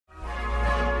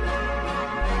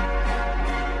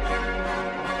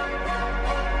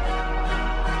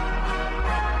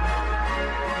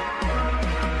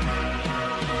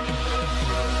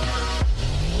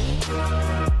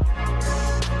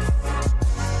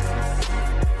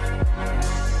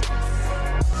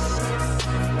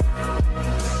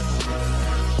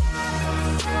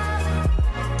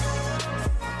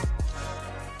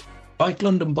like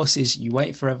London buses, you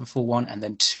wait forever for one and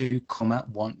then two come at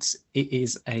once. It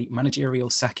is a managerial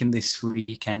sacking this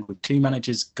weekend with 2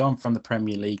 managers gone from the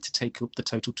Premier League to take up the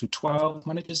total to 12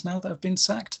 managers now that have been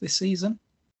sacked this season.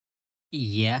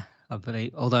 Yeah, I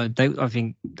believe. Although I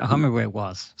can't remember where it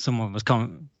was. Someone was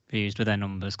confused with their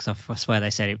numbers because I swear they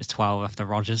said it was 12 after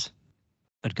Rodgers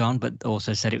had gone, but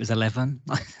also said it was 11.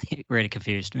 It really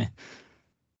confused me.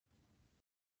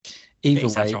 Either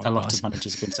way, a lot of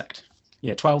managers have been sacked.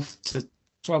 Yeah, 12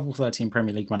 or 13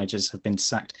 Premier League managers have been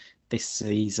sacked this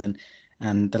season,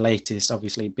 and the latest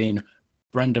obviously being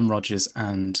Brendan Rodgers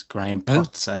and Graham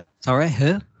Potter. Sorry,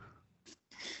 who?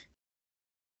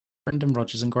 Brendan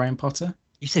Rodgers and Graham Potter.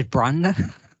 You said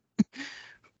Brandon?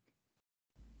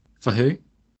 For who? What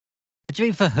do you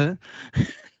mean for who?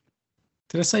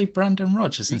 Did I say Brendan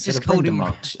Rodgers instead of Brendan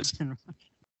Rodgers?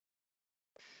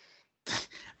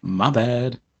 My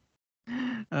bad.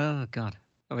 Oh, God.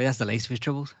 I mean, that's the least of his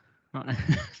troubles. Right now.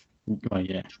 Well,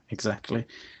 yeah, exactly.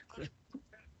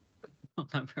 Not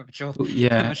that premature.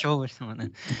 Yeah. Premature with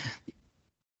someone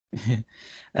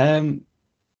then.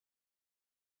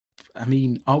 I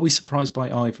mean, are we surprised by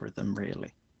either of them,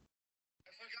 really?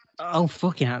 Oh,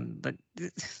 fucking hell.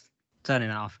 Turn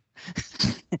it off.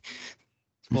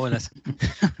 Spoilers.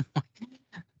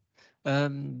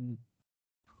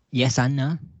 Yes and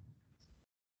no.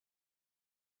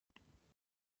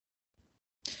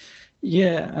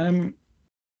 Yeah,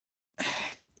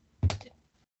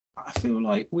 I feel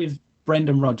like with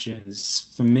Brendan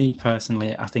Rodgers, for me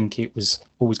personally, I think it was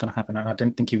always going to happen, and I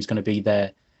don't think he was going to be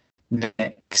there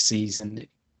next season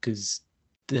because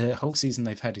the whole season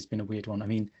they've had has been a weird one. I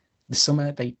mean, the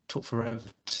summer they took forever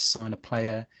to sign a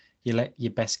player. You let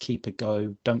your best keeper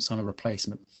go, don't sign a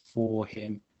replacement for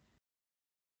him,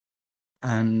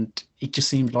 and it just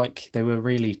seemed like they were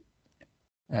really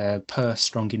purse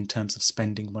strong in terms of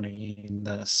spending money in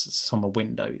the summer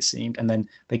window, it seemed. And then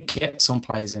they get some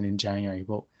players in January,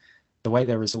 but the way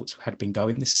their results had been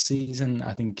going this season,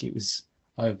 I think it was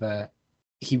either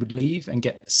he would leave and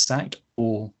get sacked,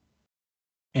 or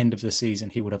end of the season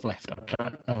he would have left. I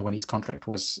don't know when his contract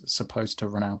was supposed to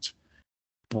run out,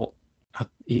 but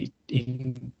it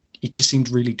just seemed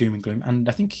really doom and gloom. And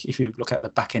I think if you look at the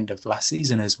back end of last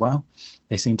season as well,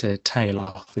 they seem to tail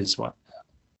off as well.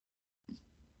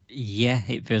 Yeah,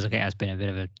 it feels like it has been a bit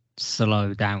of a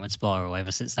slow downward spiral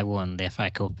ever since they won the FA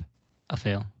Cup, I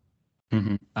feel.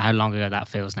 Mm-hmm. How long ago that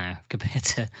feels now compared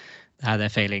to how they're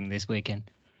feeling this weekend.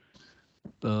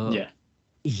 But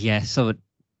yeah, so it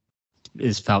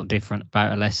has felt different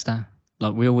about Leicester.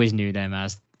 Like, we always knew them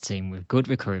as a team with good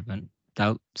recruitment.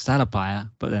 They'll sell a player,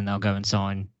 but then they'll go and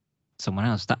sign someone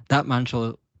else. That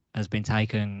mantle has been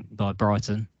taken by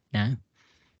Brighton now.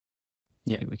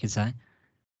 Yeah, we could say.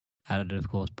 And of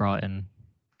course, Brighton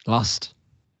lost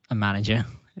a manager.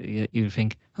 You would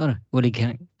think, oh, would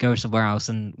he go somewhere else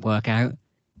and work out?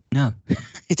 No,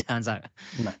 it turns out.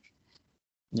 No.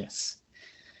 Yes.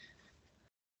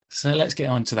 So let's get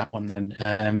on to that one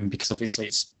then, because obviously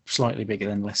it's slightly bigger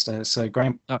than Leicester. So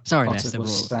Graham Potter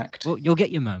was sacked. Well, you'll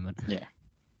get your moment.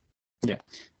 Yeah.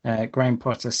 Graham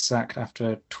Potter sacked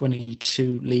after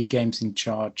 22 league games in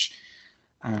charge.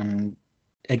 And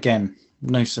again,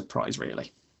 no surprise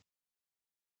really.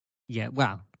 Yeah,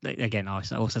 well, again, I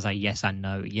also say yes and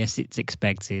no. Yes, it's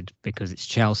expected because it's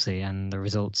Chelsea and the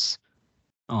results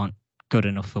aren't good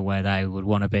enough for where they would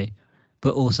want to be.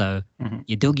 But also,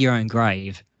 you dug your own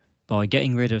grave by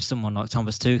getting rid of someone like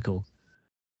Thomas Tuchel,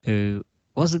 who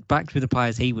wasn't backed with the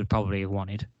players he would probably have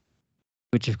wanted,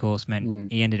 which of course meant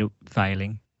he ended up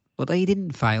failing. But he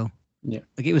didn't fail. Yeah,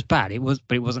 like it was bad.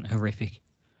 But it wasn't horrific.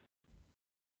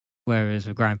 Whereas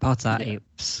with Graham Potter, it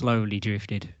slowly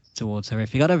drifted towards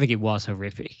horrific. I don't think it was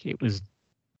horrific. It was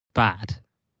bad.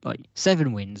 Like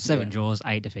 7 wins, 7 draws,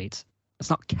 8 defeats. It's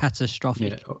not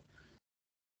catastrophic. Yeah.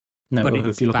 No, but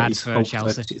if you look at his whole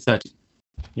 30,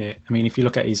 I mean, if you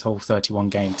look at his whole 31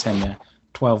 game tenure,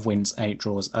 12 wins, 8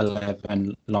 draws,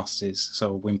 11 losses, so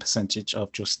a win percentage of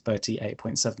just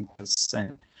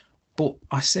 38.7%. But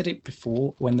I said it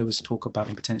before when there was talk about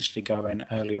him potentially going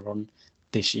earlier on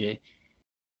this year.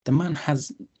 The man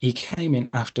he came in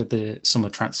after the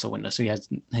summer transfer window, so he's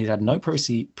had no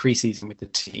pre-season with the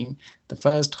team. The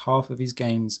first half of his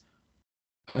games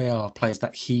are players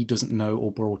that he doesn't know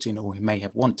or brought in or he may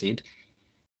have wanted.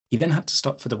 He then had to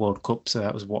stop for the World Cup, so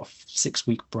that was a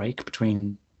 6-week break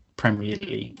between Premier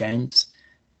League games.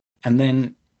 And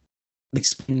then they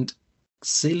spent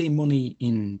silly money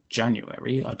in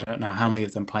January. I don't know how many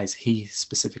of them players he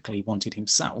specifically wanted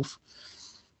himself.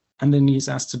 And then he's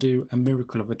asked to do a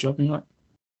miracle of a job. And you're like,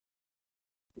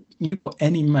 you put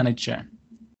any manager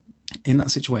in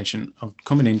that situation of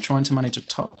coming in, trying to manage a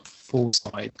top 4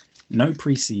 side, no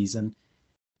pre-season,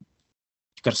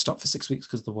 you've got to stop for 6 weeks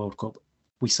because of the World Cup.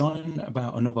 We sign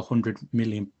about another 100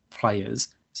 million players.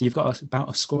 So you've got about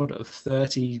a squad of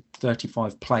 30,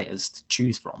 35 players to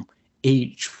choose from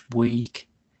each week.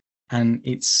 And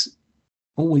it's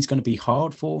always going to be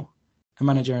hard for a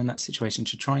manager in that situation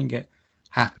to try and get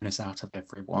happiness out of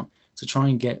everyone, to try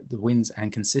and get the wins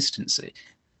and consistency.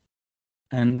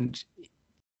 And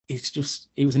it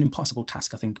was an impossible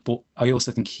task, I think. But I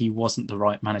also think he wasn't the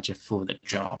right manager for the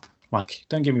job. Like,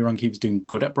 don't get me wrong, he was doing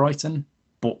good at Brighton,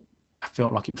 but I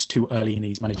felt like it was too early in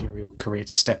his managerial career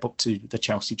to step up to the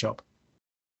Chelsea job.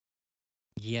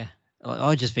 Yeah,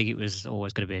 I just think it was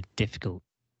always going to be a difficult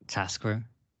task for him.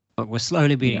 But we're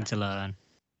slowly beginning to learn.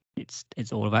 It's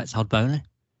all about Todd Bowley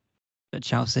at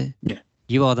Chelsea. Yeah,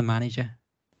 you are the manager,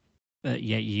 but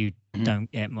yet you don't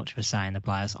get much of a say in the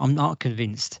players. I'm not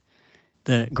convinced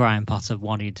that Graham Potter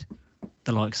wanted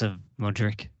the likes of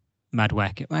Mudryk,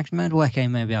 Madueke. Madueke,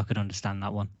 maybe I could understand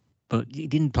that one, but he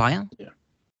didn't play him. Yeah.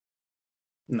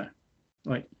 No,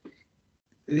 like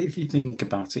if you think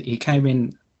about it, he came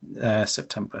in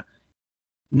September.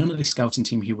 None of the scouting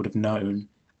team he would have known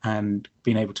and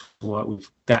been able to work with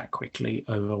that quickly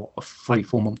over a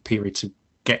 3-4 month period to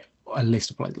get a list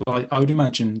of players. Like, I would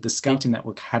imagine the scouting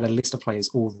network had a list of players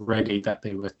already that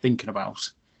they were thinking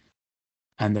about,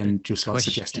 and then just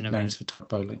suggested names for Todd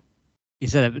Bowley. You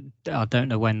said, I don't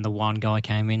know when the one guy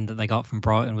came in that they got from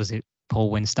Brighton. Was it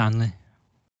Paul Winstanley?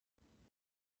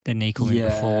 Didn't he come in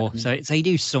before? So he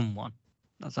knew someone.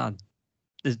 There's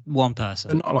one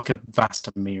person. But not like a vast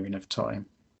amount of time.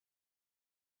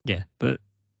 Yeah, but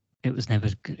it was never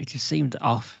good. It just seemed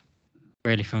off,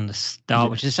 really, from the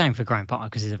start, which is the same for Graham Potter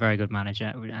because he's a very good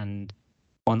manager and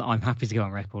one that I'm happy to go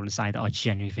on record and say that I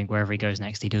genuinely think wherever he goes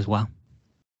next, he does well.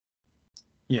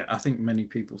 Yeah, I think many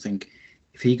people think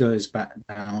if he goes back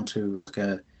down to like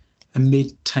a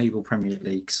mid-table Premier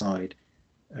League side.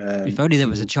 If only there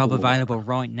was a job available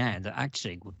right now that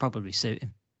actually would probably suit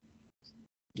him.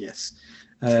 Yes.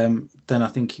 Then I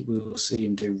think we'll see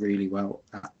him do really well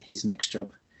at his next job.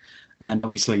 And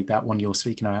obviously that one you're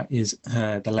speaking about is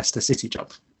the Leicester City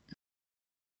job.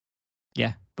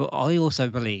 Yeah, but I also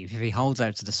believe if he holds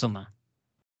out to the summer,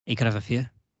 he could have a few.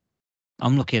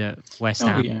 I'm looking at West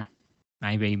Ham. Yeah.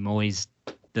 Maybe Moyes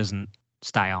doesn't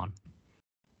stay on.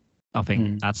 I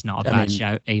think that's not a bad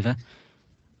shout either.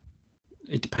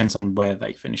 It depends on where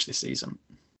they finish this season.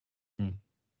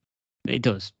 It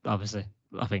does, obviously.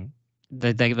 I think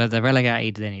they're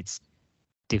relegated, then it's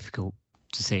difficult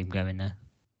to see him going there.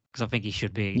 Because I think he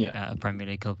should be at a Premier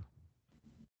League club.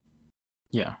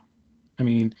 Yeah. I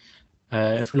mean,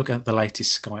 if we look at the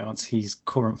latest Sky odds, he's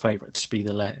current favourite to be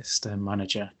the Leicester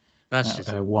manager. That's just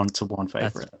a 1-to-1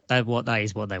 favourite. That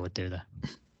is what they would do there.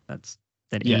 That's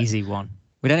an easy one.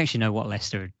 We don't actually know what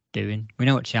Leicester are doing. We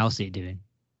know what Chelsea are doing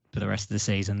for the rest of the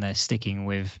season. They're sticking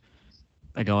with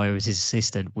a guy who was his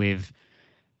assistant with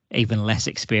even less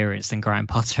experience than Graham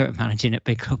Potter at managing at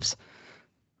big clubs.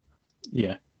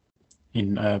 Yeah.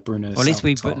 In Bruno's. Or at least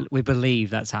we believe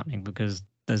that's happening because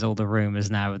there's all the rumours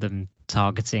now of them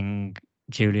targeting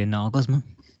Julian Nagelsmann.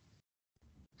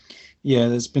 Yeah,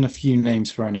 there's been a few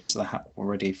names thrown into the hat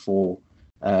already for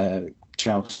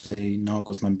Chelsea,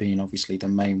 Nagelsmann being obviously the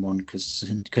main one, because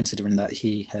considering that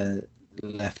he had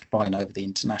left Bayern over the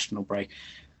international break.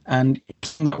 And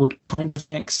that would kind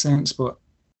of make sense, but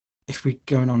if we're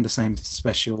going on the same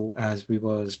special as we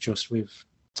was just with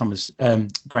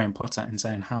Graham Potter and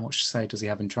saying how much say does he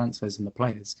have in transfers and the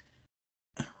players,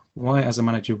 why as a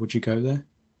manager would you go there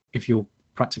if you're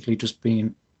practically just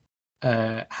being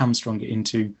hamstrung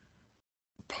into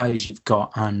players you've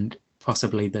got and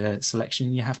possibly the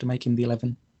selection you have to make in the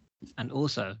 11? And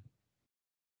also,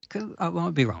 because I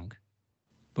might be wrong,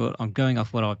 but I'm going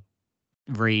off what I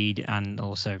read and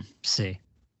also see.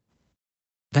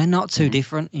 They're not too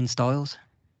different in styles.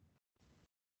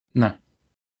 No.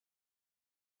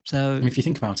 So if you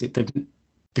think about it,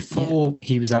 before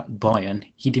he was at Bayern,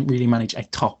 he didn't really manage a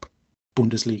top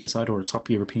Bundesliga side or a top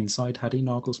European side, had he,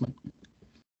 Nagelsmann?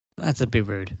 That's a bit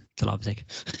rude to Leipzig.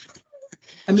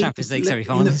 I mean, Champions League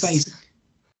semi-finals.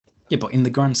 Yeah, but in the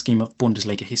grand scheme of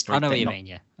Bundesliga history, I know what you mean.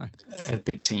 Yeah, a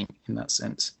big team in that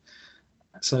sense.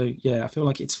 So yeah, I feel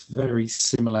like it's very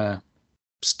similar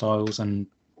styles and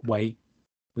way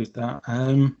with that.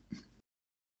 I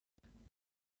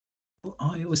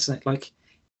always say, like,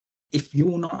 if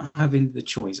you're not having the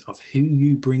choice of who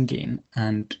you bring in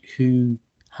and who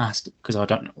has to, because I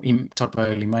don't know, Todd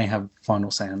Bowley may have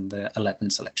final say on the 11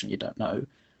 selection, you don't know.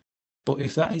 But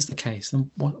if that is the case, then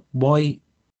why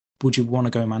would you want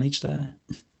to go manage there?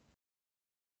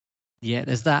 Yeah,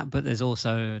 there's that, but there's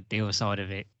also the other side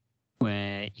of it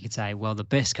where you could say, well, the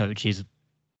best coaches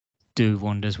do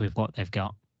wonders with what they've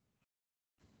got.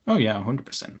 Oh, yeah,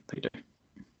 100% they do.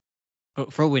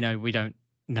 But for all we don't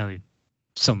know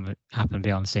some of it happened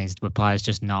behind the scenes with players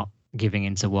just not giving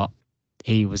into what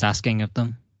he was asking of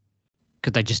them.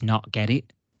 Could they just not get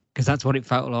it? Because that's what it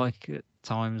felt like at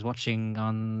times watching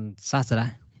on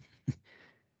Saturday.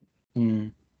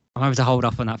 I'm having to hold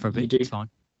off on that for a bit. It's fine.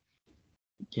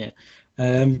 Yeah.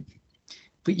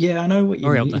 But yeah, I know what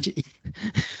you mean.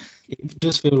 It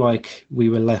does feel like we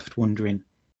were left wondering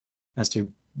as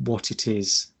to what it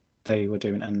is they were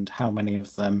doing and how many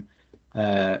of them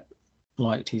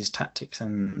liked his tactics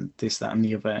and this, that, and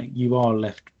the other. You are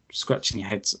left scratching your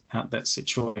heads at that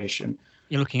situation.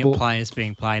 You're looking at players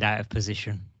being played out of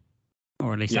position,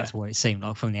 or at least that's what it seemed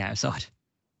like from the outside.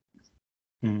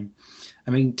 I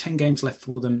mean, 10 games left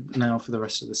for them now for the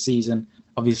rest of the season.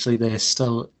 Obviously, they're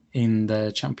still in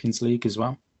the Champions League as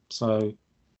well. So,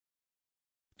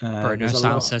 Bruno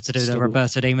Salsa to do the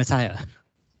Roberto Di Matteo.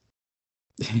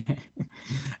 I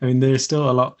mean, there's still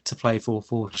a lot to play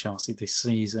for Chelsea this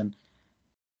season.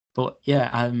 But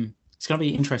yeah, it's going to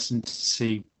be interesting to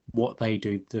see what they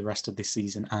do the rest of this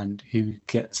season and who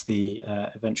gets the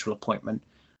eventual appointment.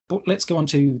 But let's go on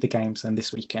to the games then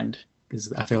this weekend,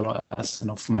 because I feel like that's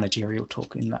enough managerial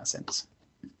talk in that sense.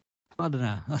 I don't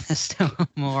know. There's still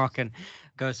more I can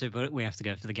go to, but we have to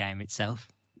go for the game itself.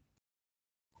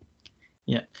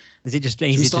 Yeah. Is it just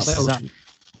easy to start?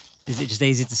 Is it just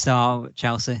easy to start with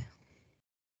Chelsea?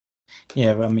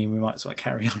 Yeah, well, I mean, we might as well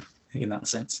carry on in that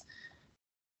sense.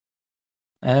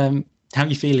 How are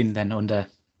you feeling then under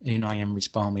Unai Emery's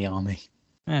balmy army?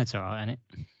 Yeah, it's all right, isn't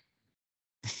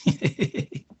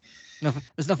it?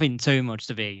 There's nothing too much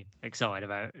to be excited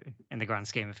about in the grand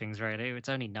scheme of things, really. It's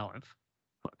only ninth.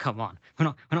 But come on, we're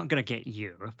not going to get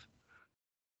Europe.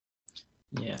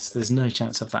 Yes, there's no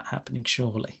chance of that happening,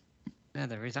 surely. Yeah,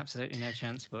 there is absolutely no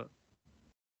chance. But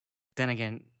then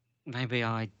again, maybe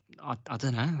I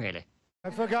don't know, really. I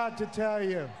forgot to tell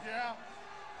you. Yeah.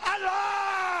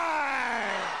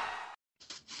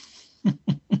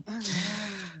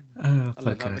 Oh,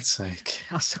 for God's sake.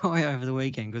 I saw it over the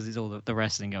weekend because it's all the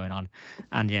wrestling going on.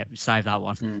 And yeah, save that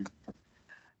one.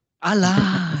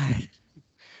 Alive!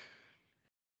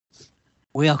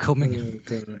 We are coming. Oh,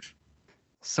 gosh.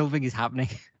 Something is happening.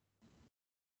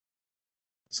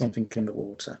 Something in the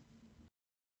water.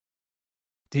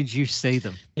 Did you see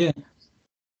them? Yeah.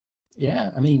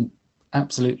 Yeah, I mean,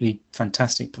 absolutely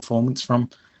fantastic performance from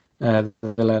the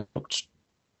Villa.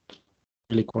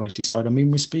 Really quality side. I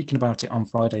mean, we're speaking about it on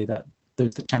Friday that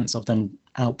there's the chance of them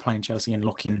outplaying Chelsea and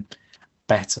looking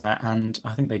better, and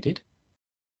I think they did.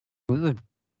 We were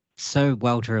so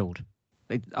well drilled.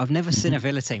 I've never seen a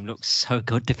Villa team look so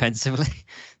good defensively.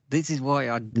 This is why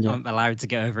I'm allowed to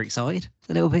get overexcited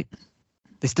a little bit.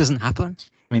 This doesn't happen.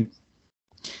 I mean,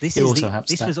 this was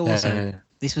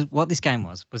what this game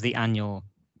was the annual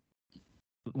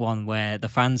one where the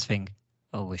fans think,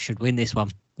 oh, we should win this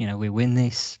one. You know, we win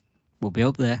this, we'll be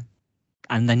up there.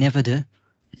 And they never do.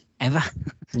 Ever.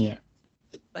 Yeah.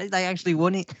 They actually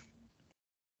won it.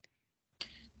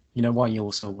 You know why you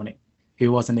also won it?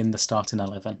 Who wasn't in the starting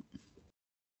 11?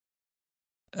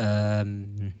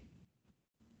 I'm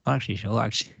actually sure,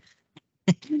 actually.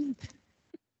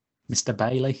 Mr.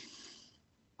 Bailey.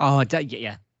 Oh,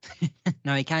 yeah.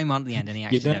 No, he came on at the end and he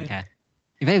actually didn't care.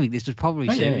 If anything, this was probably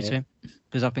suited to him.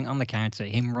 Because I think on the counter,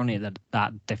 him running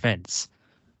that defence,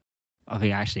 I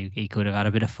think actually he could have had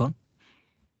a bit of fun.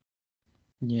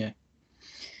 Yeah.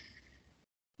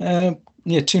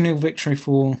 2-0 victory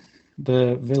for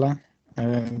the Villa.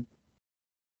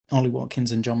 Ollie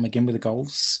Watkins and John McGinn with the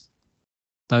goals.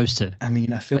 Those two. I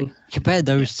mean, I feel... compare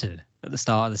those two at the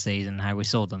start of the season, how we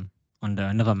saw them under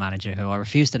another manager who I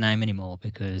refuse to name anymore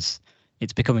because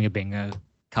it's becoming a bingo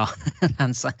card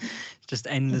answer. Just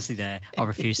endlessly there. I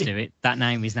refuse to do it. That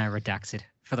name is now redacted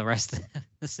for the rest of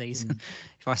the season.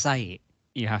 If I say it,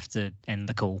 you have to end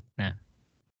the call now.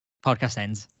 Podcast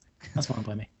ends. That's fine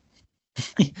by me.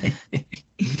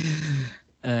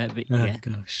 But yeah,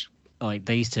 gosh. Like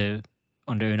these two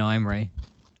under Unai Emery,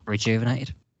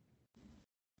 rejuvenated.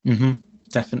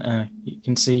 Definitely. You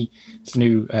can see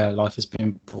new life has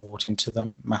been brought into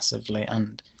them massively,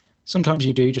 and sometimes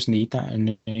you do just need that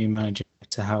in a new manager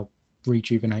to help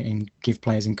rejuvenate and give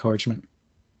players encouragement.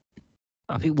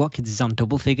 I think Watkins is on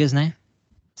double figures now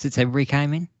since Emery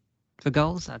came in for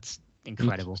goals. That's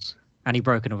incredible. And he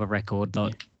broke another record,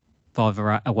 like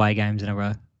 5 away games in a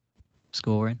row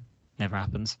scoring. Never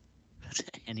happens.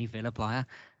 Any Villa player.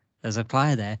 There's a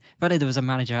player there. But there was a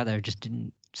manager out there who just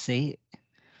didn't see it.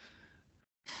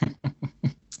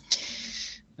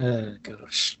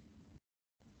 Gosh.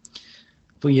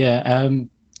 But yeah,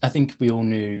 I think we all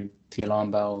knew the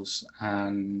alarm bells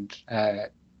and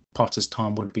Potter's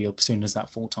time would be up as soon as that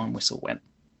full-time whistle went.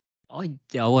 I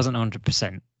wasn't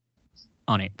 100%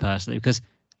 on it personally because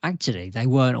actually they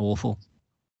weren't awful.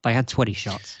 They had 20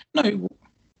 shots. No,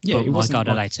 yeah, but it my wasn't God,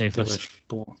 are they like toothless?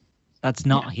 That's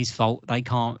not his fault. They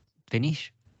can't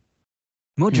finish.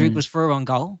 Modric was through on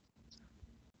goal.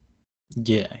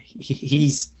 Yeah,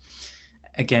 he's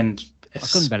again. I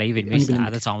couldn't believe he missed that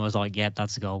at the time. I was like, yeah,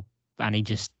 that's a goal. And he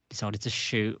just decided to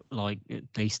shoot like at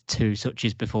least 2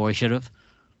 touches before he should have.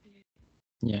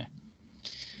 Yeah.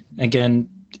 Again,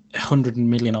 £100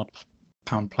 million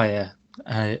pound player,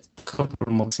 a couple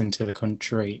of months into the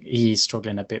country, he's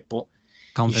struggling a bit, but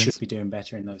he should be doing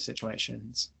better in those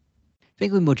situations. I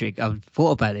think with Modric, I've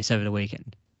thought about this over the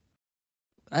weekend.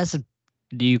 As a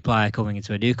new player coming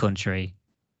into a new country,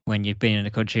 when you've been in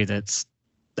a country that's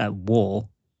at war,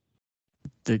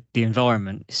 the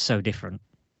environment is so different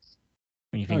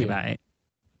when you think about it.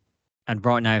 And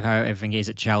right now, how everything is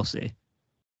at Chelsea,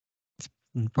 it's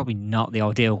probably not the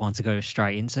ideal one to go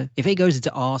straight into. If he goes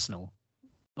into Arsenal,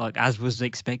 like as was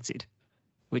expected,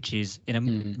 which is in a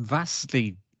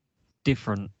vastly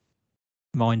different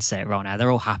mindset right now,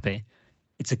 they're all happy.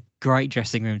 It's a great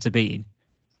dressing room to be in.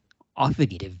 I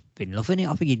think he'd have been loving it.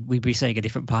 I think we'd be seeing a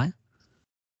different player.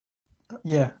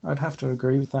 Yeah, I'd have to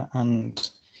agree with that. And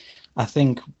I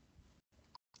think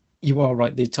you are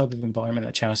right. The type of environment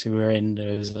that Chelsea were in,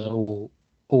 there's all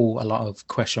a lot of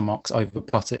question marks over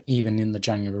Potter, even in the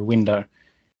January window.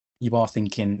 You are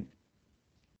thinking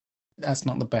that's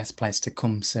not the best place to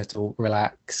come, settle,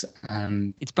 relax,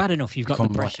 and it's bad enough you've got the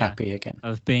pressure happy again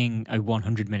of being a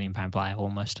 £100 million player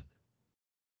almost.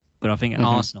 But I think at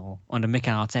Arsenal, under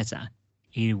Mikel Arteta,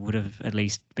 he would have at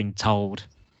least been told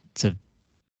to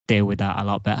deal with that a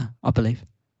lot better, I believe.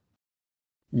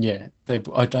 Yeah,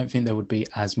 I don't think there would be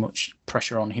as much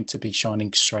pressure on him to be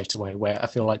shining straight away, where I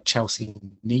feel like Chelsea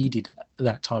needed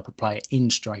that type of player in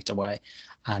straight away.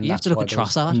 And you have to look at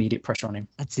Trossard. Immediate pressure on him.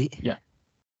 That's it. Yeah.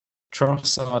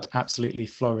 Trossard absolutely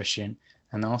flourishing.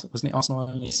 And wasn't it Arsenal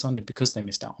only signed him because they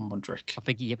missed out on Modric? I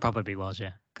think it probably was,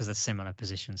 yeah, because they're similar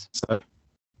positions. So,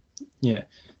 yeah.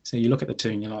 So you look at the two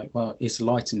and you're like, well, it's a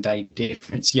light and day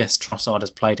difference. Yes, Trossard has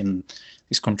played in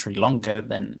this country longer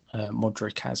than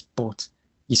Modric has, but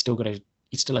you still got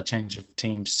it's still a change of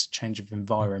teams, change of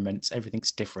environments.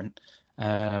 Everything's different.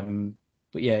 But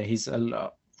yeah, he's a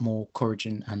lot more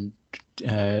encouraging and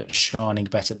shining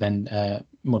better than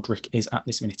Modric is at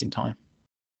this minute in time.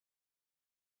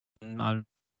 I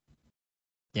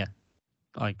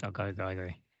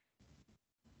agree.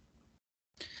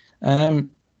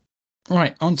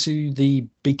 Right, on to the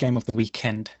big game of the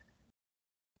weekend.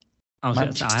 I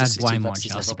had way more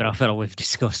Chelsea, but I feel like we've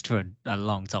discussed for a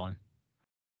long time.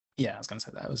 Yeah, I was going to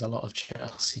say that was a lot of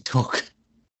Chelsea talk.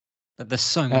 But there's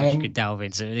so much you could delve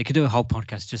into. They could do a whole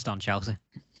podcast just on Chelsea.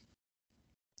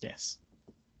 Yes.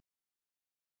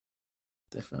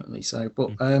 Definitely so.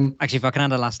 But actually, if I can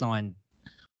add a last line.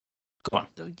 Go on.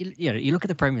 You look at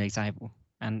the Premier League table,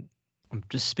 and I'm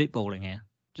just spitballing here.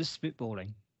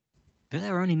 But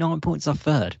they're only 9 points off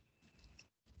third.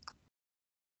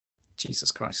 Jesus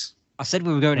Christ. I said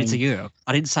we were going into Europe.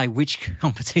 I didn't say which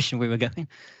competition we were going.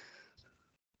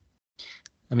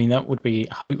 I mean, that would be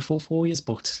hopeful for you,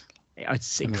 but...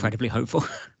 It's incredibly hopeful.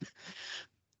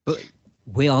 But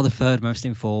we are the third most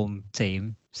informed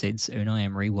team since Unai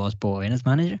Emery was brought in as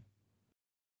manager.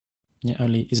 Yeah,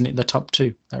 isn't it the top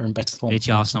two that are in better form? It's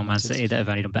Arsenal, Man City that have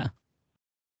only done better.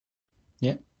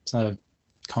 Yeah, so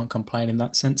can't complain in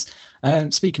that sense.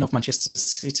 Speaking of Manchester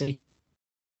City,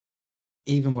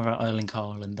 even without Erling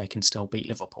Haaland, they can still beat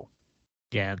Liverpool.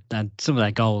 Yeah, and some of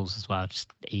their goals as well, just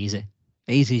easy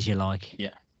as you like.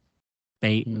 Yeah,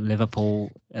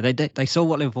 Liverpool. They saw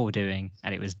what Liverpool were doing,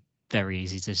 and it was very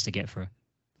easy just to get through.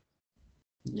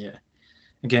 Yeah,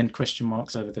 again, question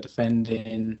marks over the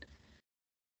defending.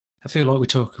 I feel like we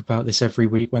talk about this every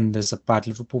week when there's a bad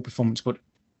Liverpool performance, but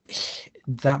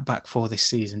that back four this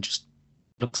season just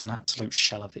looks an absolute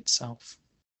shell of itself.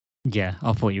 Yeah,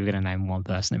 I thought you were going to name one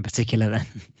person in particular then,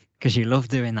 because you love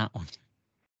doing that one.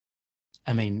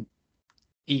 I mean,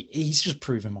 he's just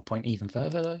proven my point even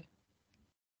further, though.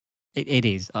 It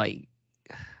is. I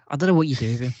don't know what you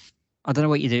do with him. I don't know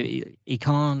what you do. He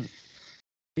can't.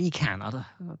 But he can. I don't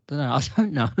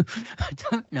know. I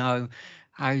don't know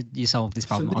how you solve this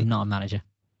problem. I'm not a manager.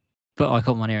 But I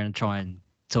come on here and try and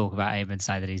talk about him and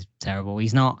say that he's terrible.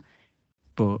 He's not.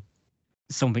 But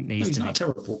something needs he's to not a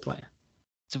terrible player.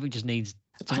 Something just needs...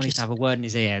 Someone needs to have a word in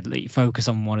his ear. Focus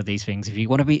on one of these things. If you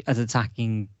want to be as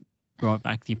attacking right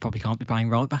back, you probably can't be playing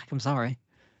right back. I'm sorry.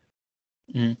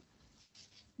 Mm.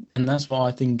 And that's what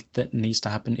I think that needs to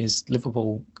happen is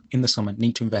Liverpool in the summer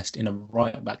need to invest in a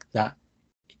right back that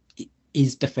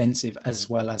is defensive as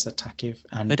well as attacking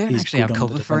and they don't is actually good have on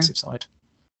cover the for him. defensive side.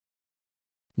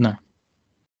 No.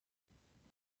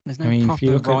 There's no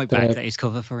proper right back that is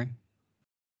cover for him.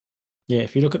 Yeah,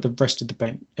 if you look at the rest of the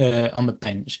bench on the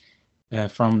bench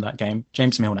from that game,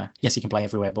 James Milner, yes, he can play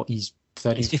everywhere, but he's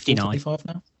 59. 35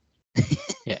 now.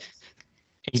 Yeah.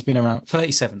 He's been around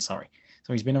 37, sorry.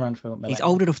 So he's been around for He's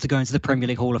old enough to go into the Premier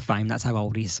League Hall of Fame. That's how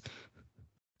old he is.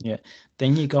 Yeah.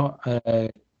 Then you got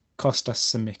Kostas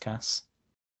Tsimikas,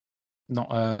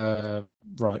 not a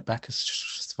right back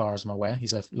as far as I'm aware.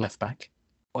 He's a left back.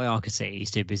 Well, I could see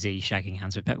he's too busy shaking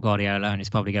hands with Pep Guardiola and he's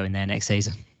probably going there next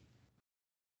season.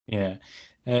 Yeah.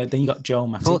 Then you got Joel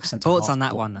Matip. Thoughts on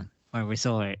that one then, when we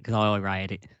saw it, because I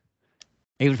rated it.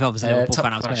 Even if I was a Liverpool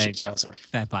fan, I was going,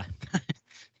 fair play.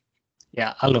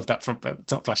 Yeah, I love that from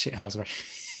top flash it.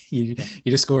 You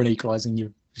just score an equaliser and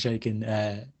you're shaking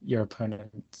your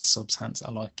opponent's sub's hands.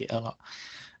 I like it a lot.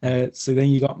 So then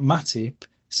you got Matip,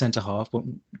 centre half, but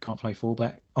can't play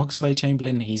fullback.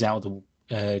 Oxlade-Chamberlain, he's out of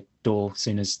the door as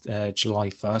soon as July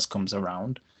 1st comes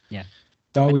around. Yeah.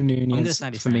 Darwin Núñez,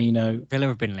 Firmino. Villa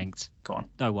have been linked. Go on.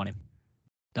 Don't want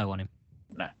him.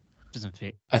 No. Doesn't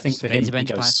fit. I think for him, he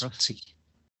goes.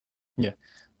 Yeah.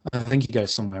 I think he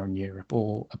goes somewhere in Europe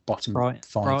or a bottom five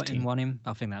Brighton team. want him.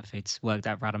 I think that fits. Worked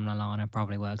out for Adam Lallana.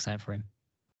 Probably works out for him.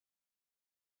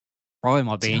 Brighton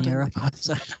might be in Europe. I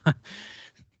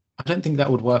don't think that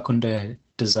would work under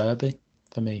De Zerbi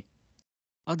for me.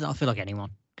 I feel like anyone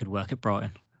could work at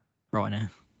Brighton right now.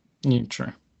 Yeah,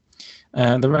 true.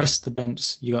 The rest of the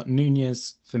bench, you got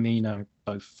Núñez, Firmino,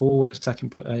 both forward attacking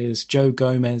players. Joe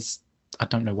Gomez, I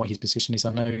don't know what his position is.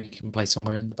 I know he can play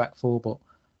somewhere in the back four, but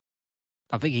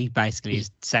I think he basically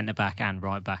is centre back and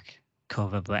right back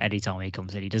cover. But anytime he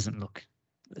comes in, he doesn't look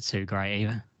too great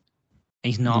either.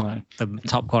 He's not the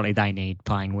top quality they need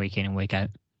playing week in and week out.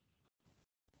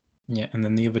 Yeah, and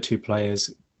then the other two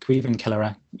players, Queven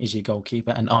Kelleher is your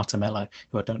goalkeeper, and Artemelo,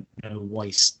 who I don't know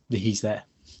why he's there.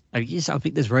 I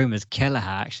think there's rumours Kelleher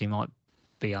actually might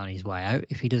be on his way out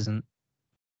if he doesn't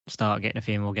start getting a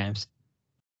few more games.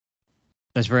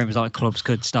 There's rumours like clubs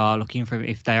could start looking for him.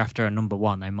 If they're after a number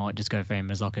one, they might just go for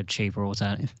him as like a cheaper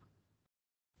alternative.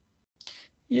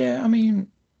 Yeah, I mean,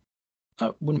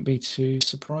 that wouldn't be too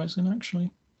surprising, actually,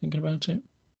 thinking about it.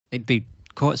 It'd be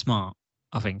quite smart,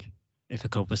 I think, if a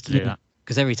club was to do that.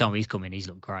 Because every time he's come in, he's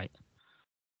looked great.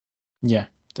 Yeah,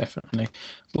 definitely.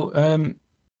 But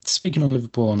speaking of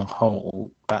Liverpool on the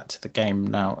whole, back to the game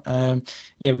now.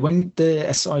 When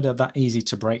the side are that easy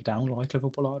to break down like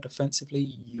Liverpool are defensively,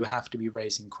 you have to be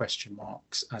raising question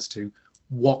marks as to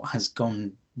what has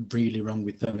gone really wrong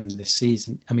with them this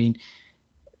season. I mean,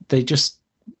 they just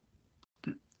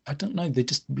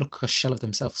look a shell of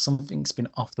themselves. Something's been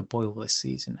off the boil this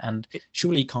season, and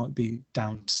surely it can't be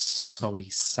down to solely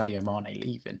Sadio Mane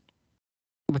leaving.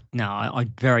 But no, I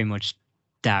very much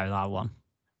doubt that one.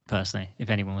 Personally, if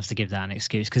anyone was to give that an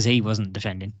excuse, because he wasn't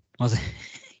defending, was he?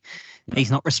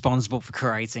 He's not responsible for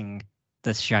creating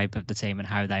the shape of the team and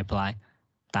how they play.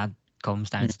 That comes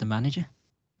down to the manager.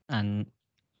 And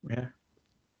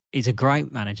he's a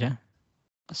great manager.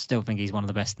 I still think he's one of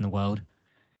the best in the world.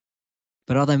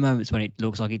 But are there moments when it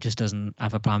looks like he just doesn't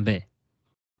have a plan B?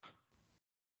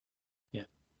 Yeah.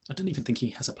 I don't even think he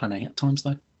has a plan A at times,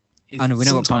 though. I know, we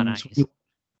know what plan A is.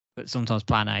 But sometimes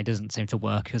plan A doesn't seem to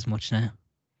work as much now.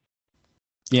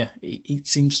 Yeah, it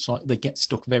seems like they get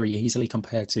stuck very easily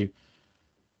compared to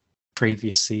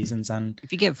previous seasons. And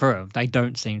if you get through them, they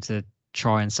don't seem to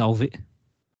try and solve it.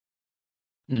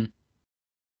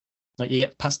 Like you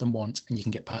get past them once and you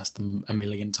can get past them a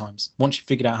million times. Once you've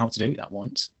figured out how to do that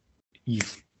once,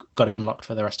 you've got it unlocked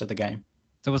for the rest of the game.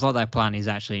 So it was like their plan is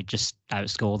actually just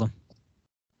outscore them.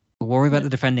 But worry about the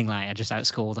defending layer, just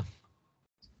outscore them.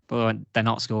 But they're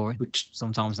not scoring, which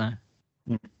sometimes now.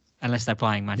 Unless they're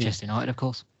playing Manchester United, of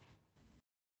course.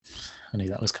 I knew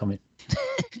that was coming.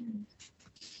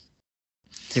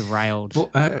 Derailed.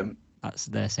 That's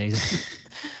their season.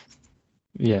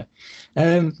 Yeah.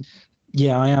 I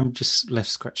am just left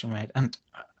scratching my head. And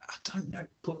I don't know,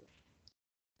 but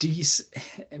do you...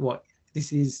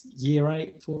 This is year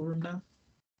 8 for him now?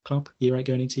 Club? Year 8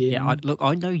 going into year 9? Look,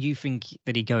 I know you think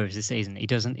that he goes this season. He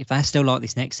doesn't. If they're still like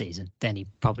this next season, then he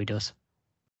probably does.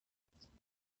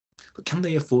 But can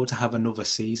they afford to have another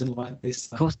season like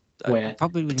this? Of course,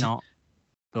 probably not.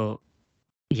 But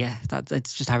yeah,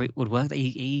 that's just how it would work.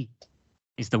 He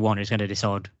is the one who's going to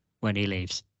decide when he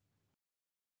leaves.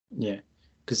 Yeah,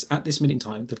 because at this minute in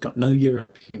time, they've got no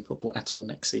European football at all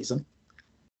next season.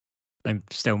 They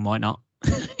still might not.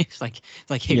 it's like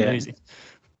keep losing.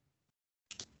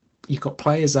 You've got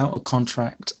players out of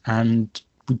contract, and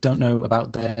we don't know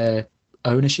about their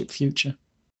ownership future.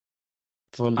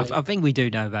 I think we do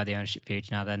know about the ownership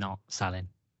future now. They're not selling,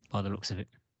 by the looks of it.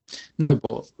 No,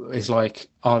 but it's like,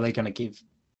 are they going to give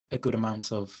a good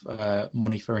amount of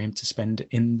money for him to spend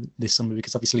in this summer?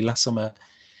 Because obviously last summer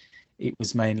it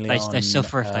was mainly they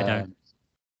suffer if they don't.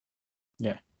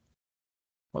 Yeah.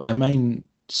 Well, the main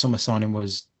summer signing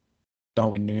was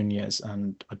Darwin Nunez,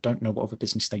 and I don't know what other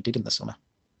business they did in the summer.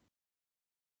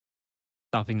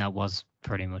 I think that was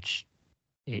pretty much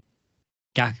it.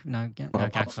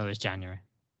 Gakpo was January.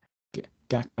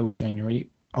 Gakpo January.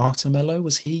 Artemello,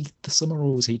 was he the summer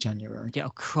or was he January? Yeah, oh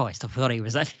Christ, I forgot he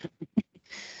was that.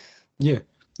 Yeah,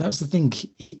 that's the thing.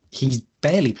 He's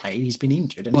barely played. He's been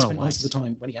injured, and he spent most of the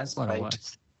time when he has played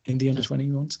in the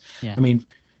under-21s. Yeah, I mean,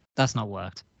 that's not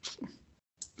worked.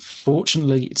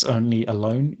 Fortunately, it's only a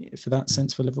loan for that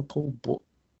sense for Liverpool, but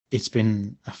it's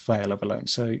been a fail of a loan.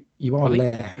 So you are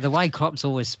there. The way Klopp's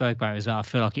always spoke about it as well, I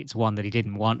feel like it's one that he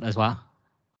didn't want as well.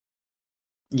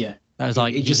 Yeah. That was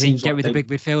like, it just didn't get with the big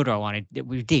midfielder I wanted.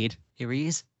 We did. Here he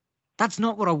is. That's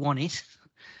not what I wanted.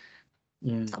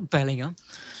 It's not Bellingham.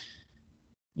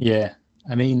 Yeah.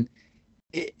 I mean,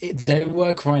 they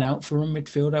were crying out for a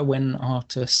midfielder when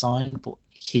Arthur signed, but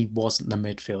he wasn't the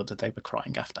midfielder they were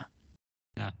crying after.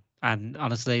 Yeah. And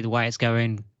honestly, the way it's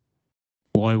going,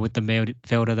 why would the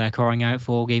midfielder they're crying out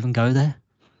for even go there?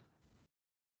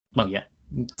 Well, yeah.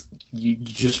 You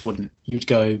just wouldn't. You'd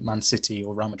go Man City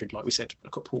or Real Madrid, like we said a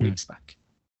couple of weeks back.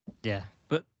 Yeah,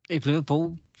 but if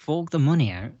Liverpool fork the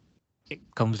money out, it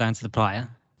comes down to the player,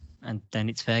 and then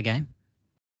it's fair game.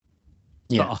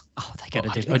 Yeah. But, they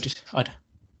got to do it.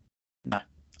 No.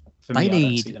 For me, I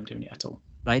don't see them doing it at all.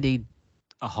 They need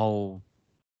a whole.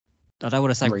 I don't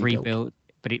want to say rebuild,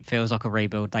 but it feels like a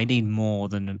rebuild. They need more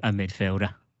than a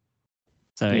midfielder.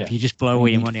 So if you just blow all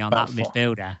your money on that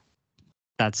midfielder,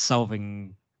 that's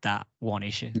solving that one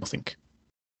issue. Nothing.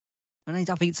 I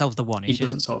think it solves the one issue. It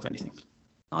doesn't solve anything.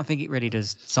 I think it really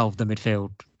does solve the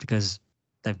midfield because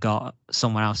they've got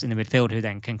someone else in the midfield who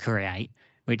then can create,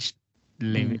 which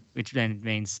then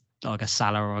means like a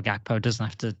Salah or a Gakpo doesn't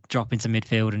have to drop into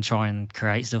midfield and try and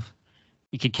create stuff.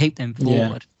 You could keep them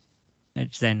forward,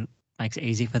 which then makes it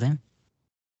easy for them.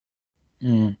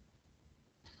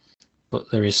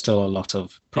 But there is still a lot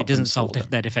of problems. It doesn't solve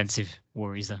their defensive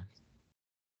worries, though.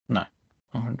 No,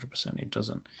 100% it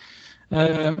doesn't.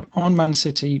 On Man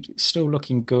City, still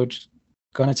looking good.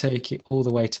 Going to take it all the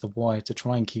way to the wire to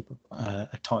try and keep a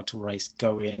title race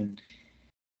going.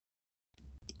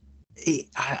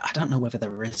 I don't know whether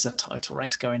there is a title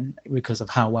race going because of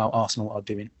how well Arsenal are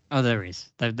doing. Oh, there is.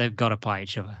 They've got to play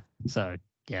each other. So,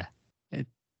 yeah,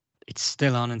 it's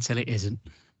still on until it isn't.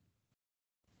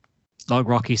 Like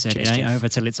Rocky said, it ain't over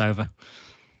till it's over. I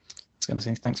was going to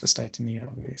say, thanks for stating the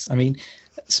obvious. I mean,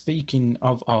 speaking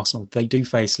of Arsenal, they do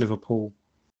face Liverpool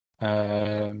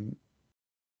on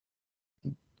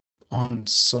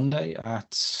Sunday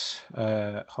at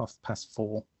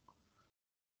 4:30.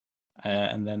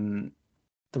 And then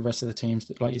the rest of the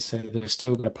teams, like you said, they've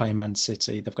still got to play Man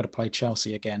City. They've got to play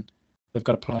Chelsea again. They've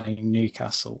got to play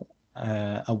Newcastle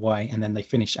away. And then they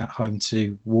finish at home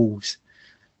to Wolves.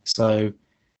 So...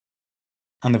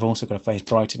 And they've also got to face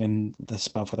Brighton in the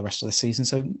spell for the rest of the season.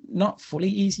 So not fully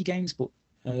easy games, but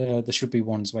there should be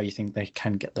ones where you think they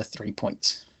can get the 3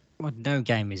 points. Well, no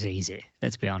game is easy,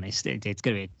 let's be honest. It's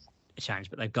going to be a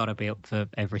challenge, but they've got to be up for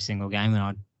every single game.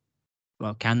 And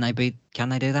can they do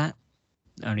that?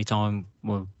 Only time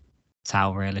will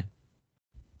tell, really.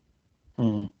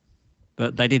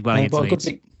 But they did well against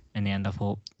Leeds in the end, I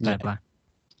thought. Fair play.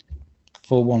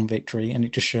 4-1 victory, and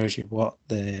it just shows you what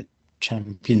the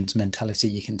champions mentality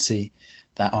you can see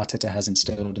that Arteta has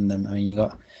instilled in them. I mean, you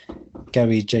got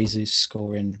Gary Jesus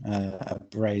scoring,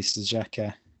 Bryce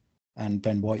Xhaka, and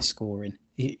Ben White scoring.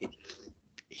 He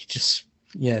just,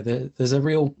 there's a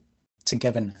real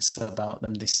togetherness about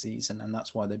them this season, and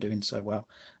that's why they're doing so well.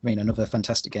 I mean, another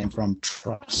fantastic game from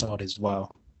Trossard as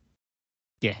well.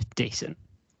 Yeah, decent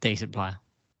player.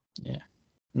 Yeah.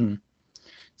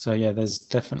 So there's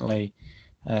definitely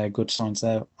good signs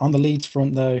there. On the Leeds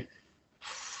front, though,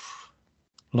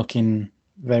 looking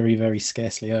very, very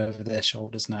scarcely over their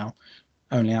shoulders now.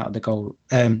 Only out of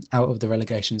the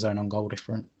relegation zone on goal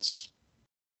difference.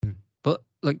 But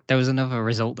look, there was another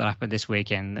result that happened this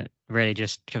weekend that really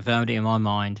just confirmed it in my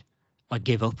mind. I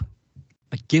give up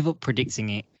predicting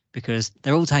it because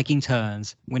they're all taking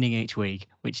turns winning each week,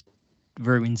 which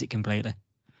ruins it completely.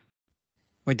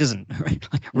 Well, it doesn't.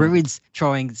 Ruins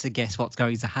trying to guess what's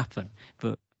going to happen,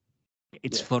 but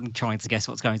it's fun trying to guess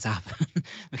what's going to happen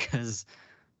because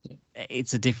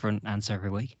it's a different answer every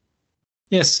week.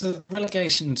 Yes, the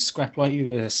relegation scrap, like you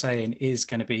were saying, is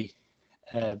going to be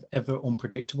ever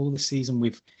unpredictable this season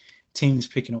with teams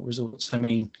picking up results. I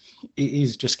mean, it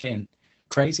is just getting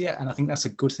crazier, and I think that's a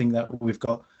good thing that we've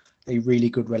got a really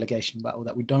good relegation battle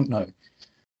that we don't know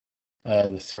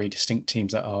the three distinct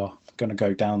teams that are going to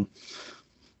go down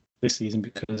this season,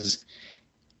 because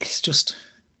it's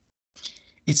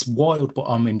wild, but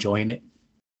I'm enjoying it.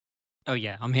 Oh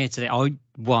yeah, I'm here today. I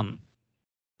want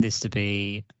this to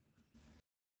be.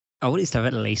 I want it to have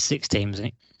at least 6 teams in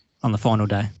it on the final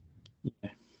day.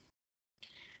 Yeah.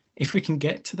 If we can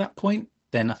get to that point,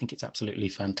 then I think it's absolutely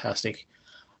fantastic.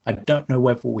 I don't know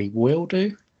whether we will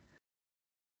do,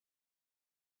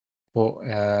 but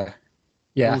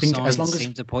yeah, All I think as long as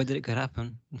seem to point that it could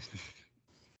happen.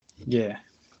 Yeah,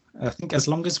 I think as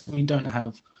long as we don't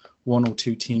have 1 or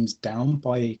 2 teams down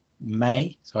by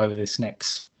May, so over this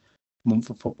next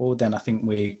month of football, then I think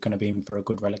we're going to be in for a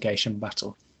good relegation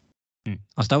battle.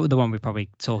 I'll start with the one we probably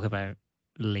talk about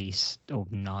least, or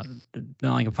not.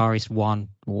 Nottingham Forest 1,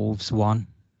 Wolves 1.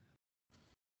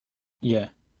 Yeah.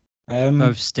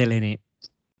 Both still in it.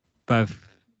 Both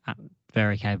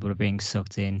very capable of being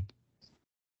sucked in.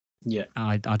 Yeah.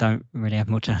 I don't really have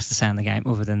much else to say on the game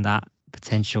other than that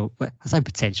potential. Well, I say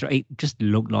potential. It just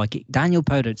looked like it. Daniel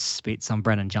Podert spits on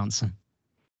Brennan Johnson.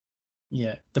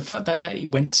 Yeah. The fact that he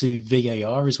went to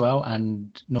VAR as well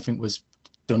and nothing was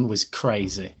done was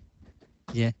crazy.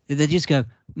 Yeah. They just go,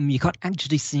 you can't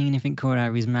actually see anything coming out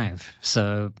of his mouth,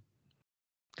 so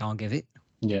can't give it.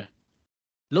 Yeah.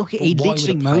 Look, he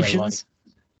literally motions.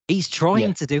 He's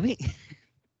trying to do it.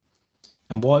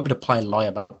 And why would a player lie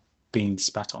about being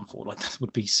spat on for? Like, that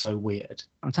would be so weird.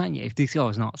 I'm telling you, if this guy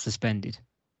was not suspended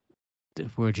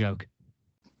for a joke.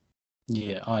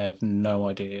 Yeah, I have no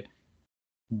idea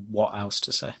what else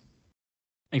to say.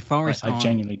 If Forrest I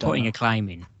genuinely don't putting know. a claim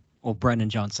in, or Brennan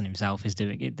Johnson himself is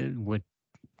doing it, what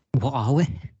are we?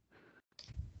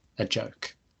 A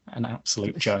joke. An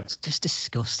absolute joke. It's just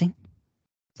disgusting.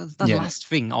 That's the last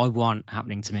thing I want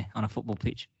happening to me on a football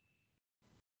pitch.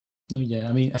 Yeah,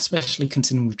 I mean, especially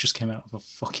considering we've just came out of a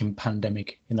fucking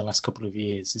pandemic in the last couple of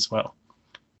years as well.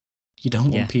 You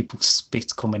don't want people's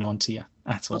spit coming onto you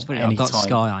at all. I've got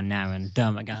Sky on now, and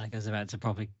Dermot Gallagher's about to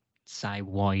probably say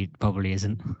why it probably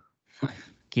isn't.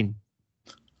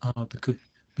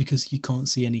 Because you can't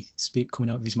see any spit coming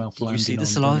out of his mouth. Do you see the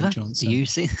saliva? Do you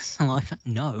see the saliva?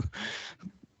 No.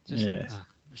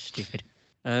 Stupid.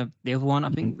 The other one, I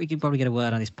think we could probably get a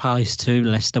word on this. Palace 2,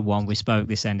 Leicester 1. We spoke.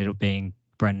 This ended up being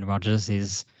Brendan Rodgers'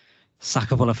 his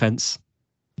sackable offence.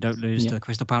 You don't lose to the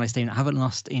Crystal Palace team. I haven't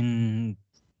lost in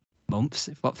months,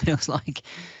 if what feels like.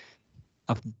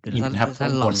 You haven't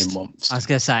won in months. I was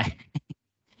going to say.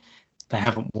 They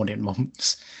haven't won in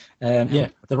months.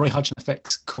 The Roy Hodgson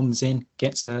effect comes in,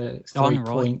 gets 3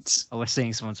 points. Oh, we're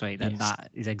seeing someone tweet that that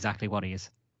is exactly what he is.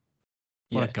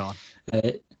 What a god.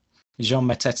 Jean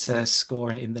Mateta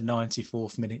scoring in the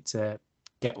 94th minute to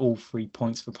get all 3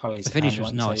 points for Palace. The finish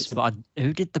was nice, but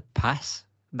who did the pass?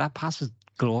 That pass was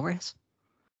glorious.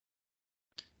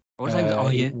 What was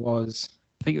that? It was.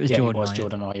 I think it was Jordan. It was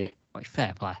Jordan Ayew. Like,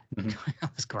 fair play. Mm-hmm.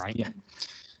 That was great. Yeah.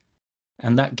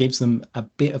 And that gives them a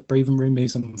bit of breathing room,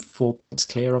 moves them 4 points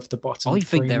clear of the bottom. I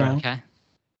think they're okay.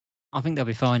 I think they'll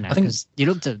be fine now. Because you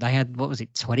looked at, they had,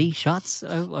 20 shots?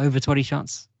 Over 20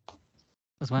 shots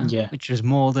as well? Yeah. Which was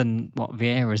more than what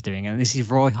Vieira's doing. And this is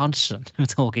Roy Hodgson we're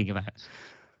talking about.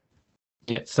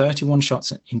 Yeah, 31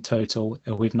 shots in total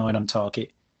with 9 on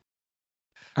target.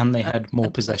 And they had more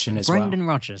possession as well. Brendan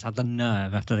Rodgers had the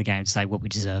nerve after the game to say, well, we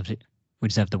deserved it. We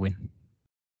deserved the win.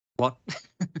 What?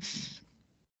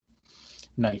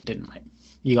 No, you didn't, mate.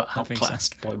 You got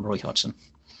outclassed by Roy Hodgson.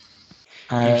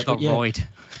 You just got royed.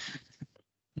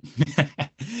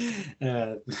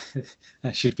 That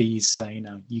should be his saying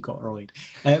now. You got royed.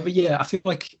 But yeah, I feel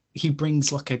like he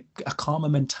brings like a calmer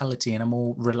mentality and a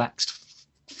more relaxed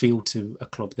feel to a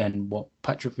club than what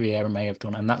Patrick Vieira may have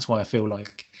done. And that's why I feel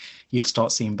like you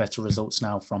start seeing better results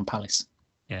now from Palace.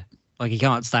 Yeah. Like, he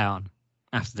can't stay on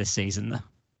after this season, though.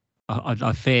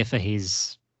 I fear for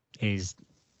his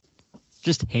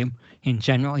just him in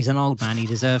general. He's an old man. He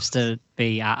deserves to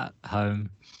be at home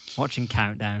watching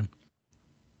Countdown,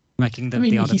 making the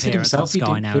odd appearance on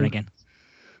Sky now and again.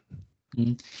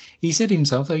 He said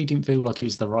himself, though, he didn't feel like it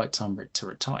was the right time to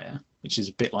retire, which is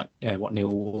a bit like what Neil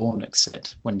Warnock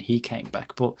said when he came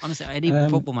back. But honestly, any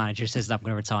football manager says that I'm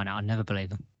going to retire now, I never believe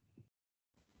them.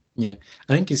 Yeah,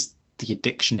 I think it's the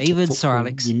addiction to even football. Sir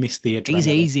Alex, you miss the adrenaline.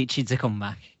 He's easy to come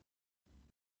back.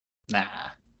 Nah,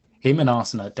 him and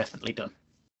Arsenal are definitely done.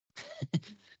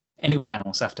 anyone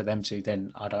else after them two,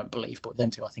 then I don't believe. But them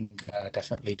two, I think, are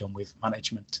definitely done with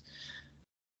management.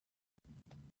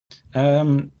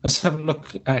 Let's have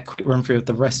a quick run through of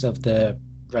the rest of the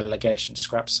relegation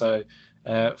scrap. So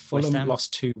Fulham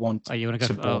lost 2-1 you want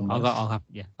to go? Bournemouth.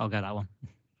 I'll go that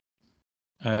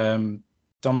one.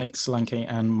 Dominic Solanke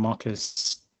and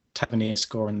Marcus Tavernier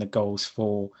scoring the goals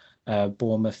for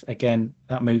Bournemouth. Again,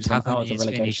 that moves them out of the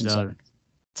relegation zone.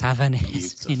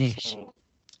 Tavernier's finish.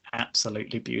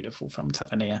 Absolutely beautiful from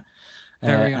Tavernier.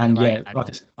 Very and yeah,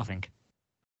 I think.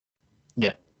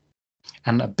 Yeah.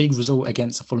 And a big result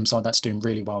against a Fulham side that's doing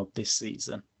really well this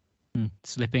season.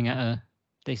 Slipping at a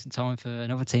decent time for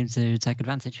another team to take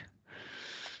advantage.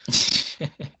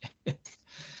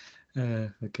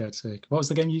 For God's sake. What was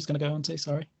the game you was going to go on to?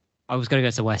 Sorry. I was going to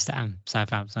go to West Ham,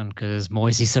 Southampton, because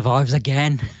Moisey survives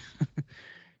again.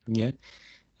 Yeah.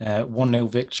 1-0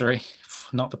 victory.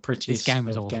 Not the prettiest this game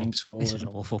was awful. Games for this was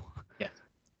awful. Yeah.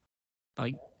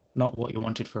 Not what you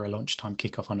wanted for a lunchtime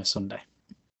kickoff on a Sunday.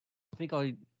 I think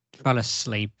I fell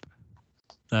asleep,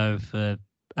 though, for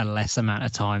a less amount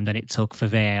of time than it took for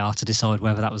VAR to decide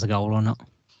whether that was a goal or not.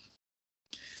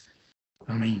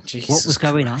 I mean, Jesus what was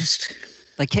going Christ. on?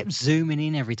 They kept zooming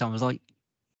in every time. I was like,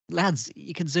 lads,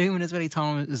 you can zoom in as many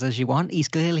times as you want. He's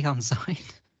clearly onside.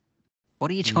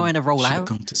 What are you trying to roll out?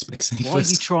 Why are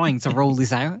you trying to roll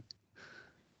this out?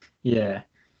 Yeah.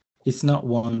 It's not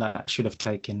one that should have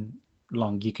taken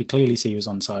long. You could clearly see he was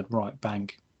onside. Right, bang.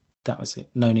 That was it.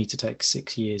 No need to take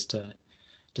 6 years to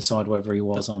decide whether he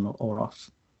was on or off.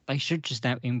 They should just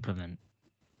now implement.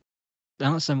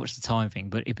 Not so much the time thing,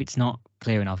 but if it's not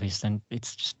clear and obvious, then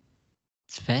it's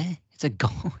fair. It's a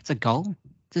goal. It's a goal.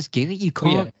 Just give it. You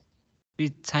can't be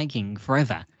taking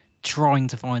forever trying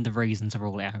to find the reason to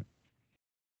rule it out.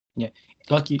 Yeah,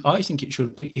 I think it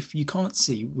should be. If you can't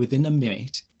see within a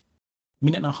minute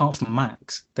and a half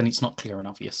max, then it's not clear and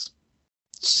obvious.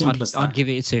 Simple as that. I'd give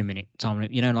it a 2-minute time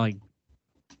limit. You know, like,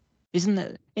 isn't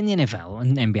that in the NFL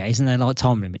and NBA? Isn't there like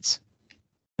time limits?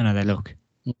 I know they look.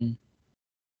 Mm-hmm.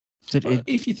 So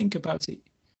if you think about it,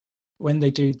 when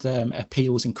they do the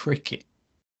appeals in cricket,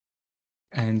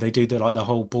 and they do the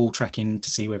whole ball tracking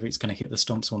to see whether it's going to hit the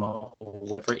stumps or not,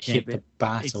 or whether it hit the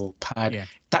bat or pad,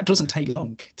 that doesn't take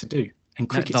long to do. And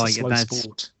cricket's a slow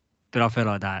sport. But I feel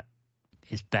like that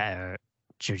is better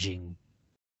judging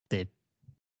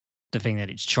the thing that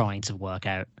it's trying to work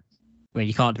out. Where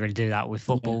you can't really do that with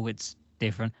football, it's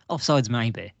different. Offsides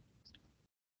maybe.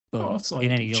 But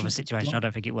in any other situation, I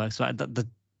don't think it works. But the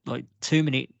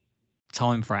 2-minute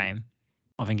time frame,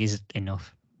 I think, is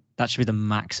enough. That should be the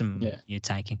maximum you're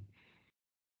taking.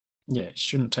 Yeah, it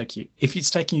shouldn't take you. If it's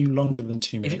taking you longer than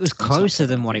 2 minutes. If it was closer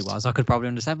than what it was, I could probably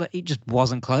understand, but it just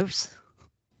wasn't close.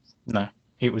 No,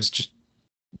 it was just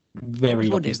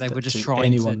very obvious. They were just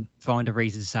trying to find a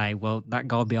reason to say, well, that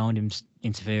guy behind him's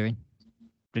interfering.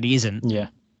 But he isn't. Yeah.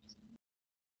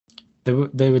 They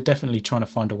were definitely trying to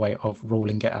find a way of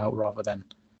ruling it out rather than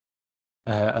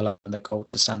allowing the goal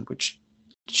to stand, which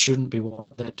shouldn't be what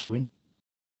they're doing.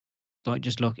 Like,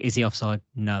 just look, is he offside?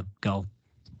 No, goal.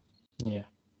 Yeah.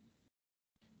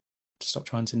 Stop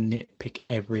trying to nitpick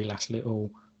every last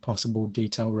little possible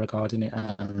detail regarding it.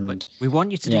 But we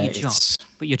want you to do your job,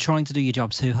 but you're trying to do your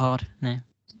job too hard now.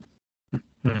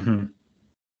 Mm-hmm.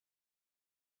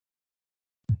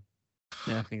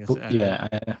 Yeah, I think that's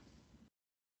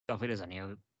I think there's any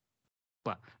other.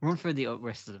 Well, run through the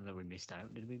rest of them that we missed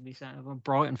out. Did we miss out on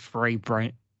Brighton 3,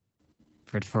 Brentford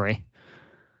 3?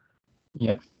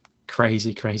 Yeah,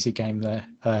 crazy game there.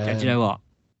 Do you know what?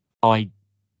 I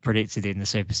predicted in the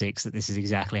Super 6 that this is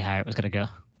exactly how it was going to go.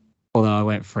 Although I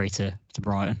went 3 to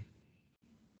Brighton.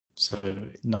 So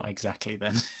not exactly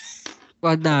then.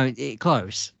 Well, no,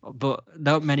 close. But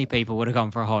not many people would have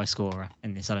gone for a high scorer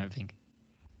in this, I don't think.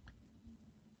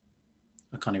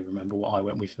 I can't even remember what I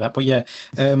went with for that. But yeah.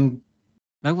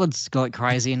 No one's got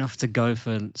crazy enough to go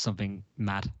for something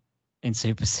mad in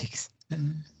Super 6. I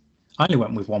only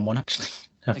went with 1-1, actually.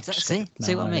 Exactly.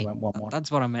 See what I mean? 1-1.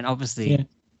 That's what I meant. Obviously,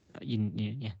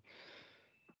 yeah.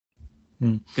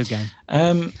 Good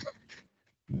game.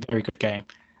 Very good game.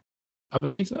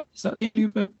 Is that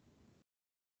the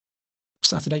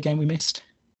Saturday game we missed?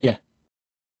 Yeah.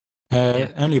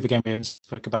 Only other game we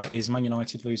spoke about is Man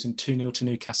United losing 2-0 to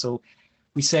Newcastle.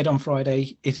 We said on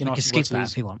Friday, if United can skip that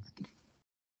if you want.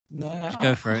 No, just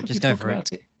go for it. Just go for it.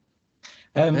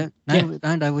 No,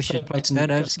 we should.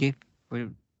 No, skip.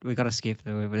 We got to skip.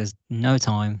 There's no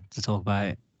time to talk about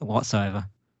it whatsoever.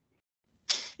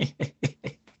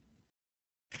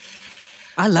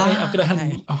 I'm gonna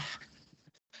hand.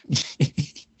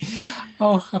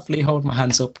 I'll happily hold my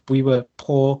hands up. We were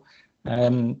poor.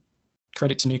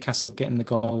 credit to Newcastle getting the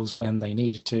goals when they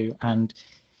needed to, and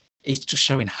it's just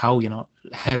showing how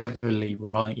heavily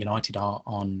reliant United are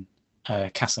on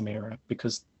Casemiro,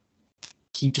 because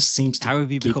he just seems to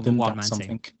give them that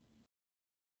something.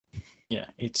 Yeah,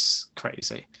 it's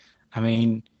crazy. I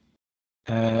mean,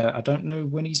 I don't know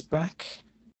when he's back.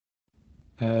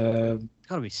 It's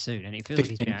got to be soon, and it feels like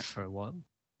he's been out for a while.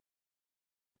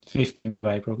 15th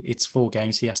of April. It's 4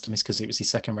 games he has to miss because it was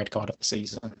his second red card of the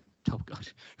season. Oh, God.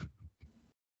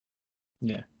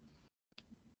 Yeah.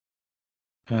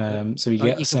 So you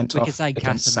get sent off against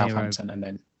Casemiro, Southampton, and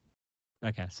then...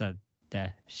 Okay, so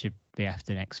there should be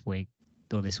after next week,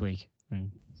 or this week. I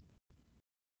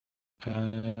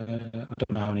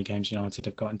don't know how many games United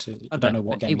have got into. I don't know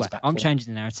what game he's back I'm for.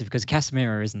 changing the narrative because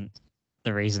Casemiro isn't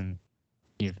the reason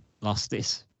you've lost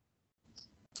this.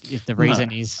 If the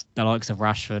reason is the likes of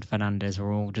Rashford, Fernandes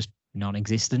are all just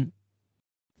non-existent.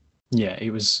 Yeah,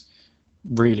 it was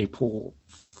really poor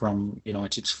from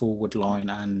United's forward line,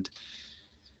 and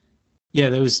yeah,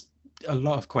 there was a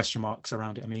lot of question marks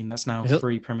around it. I mean, that's now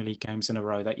 3 Premier League games in a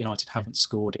row that United haven't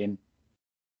scored in.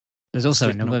 There's also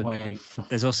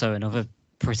another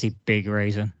pretty big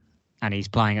reason, and he's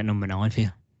playing at number 9 for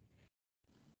you.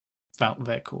 Wout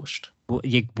Weghorst.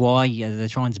 Why are they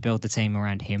trying to build the team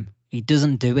around him? He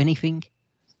doesn't do anything.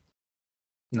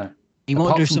 No. He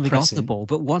might do something off the ball,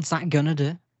 but what's that gonna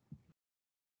do?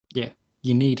 Yeah,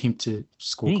 you need him to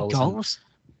score goals.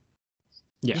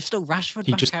 Yeah. You've still Rashford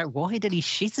back out wide and he's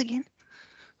shit again.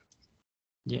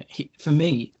 Yeah, for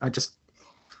me, I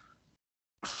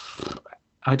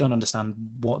don't understand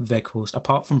what Weghorst,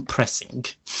 apart from pressing,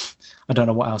 I don't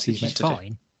know what else he's meant to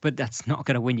do. But that's not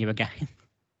going to win you a game.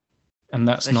 And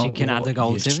that's not you can add a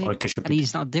goal to it, and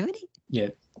he's not doing it. Yeah.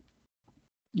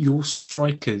 Your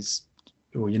strikers,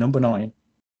 or your number 9,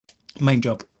 main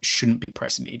job shouldn't be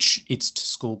pressing. It's to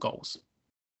score goals.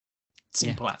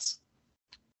 Simple as.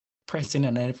 Pressing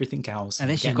and everything else.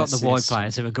 Unless you've got the wide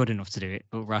players who are good enough to do it,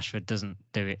 but Rashford doesn't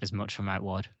do it as much from out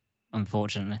wide,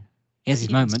 unfortunately. He has his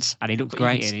moments, and he looked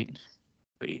great in it,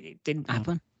 but it didn't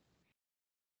happen.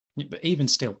 Yeah, but even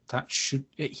still,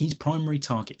 his primary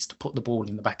target is to put the ball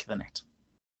in the back of the net.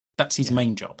 That's his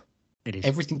main job. It is.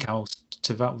 Everything else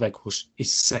to Wout Weghorst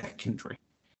is secondary.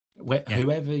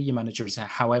 Whoever your manager is,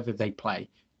 however they play,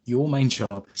 your main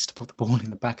job is to put the ball in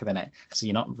the back of the net, so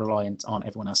you're not reliant on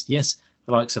everyone else. Yes,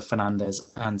 the likes of Fernandes,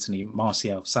 Antony,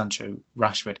 Martial, Sancho,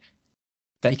 Rashford,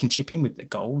 they can chip in with the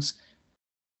goals,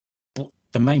 but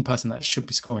the main person that should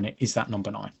be scoring it is that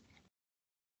number 9.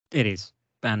 It is.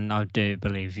 And I do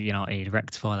believe United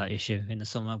rectify that issue in the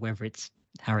summer, whether it's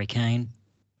Harry Kane,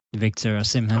 Victor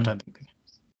Osimhen. I don't think.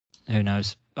 Who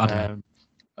knows? I don't know.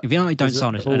 If United don't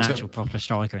sign an actual proper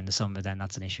striker in the summer, then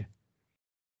that's an issue.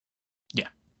 Yeah,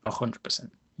 100%.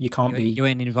 You can't be. You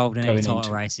ain't involved in any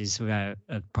title races without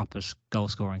a proper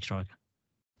goal-scoring striker.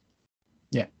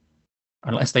 Yeah,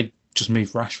 unless they just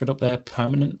move Rashford up there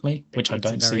permanently, which I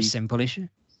don't see. It's a very simple issue.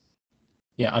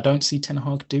 Yeah, I don't see Ten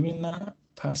Hag doing that.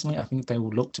 Personally, I think they will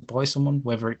look to buy someone,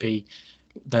 whether it be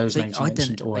those names you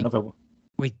mentioned or another one.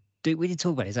 We did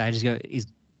talk about this ages ago. Is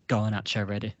Garnacho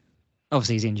ready?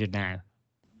 Obviously, he's injured now,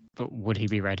 but would he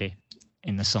be ready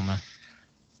in the summer?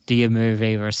 Do you move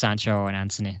either a Sancho or an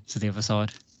Antony to the other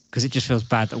side? Because it just feels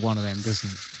bad that one of them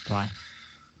doesn't play.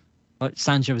 But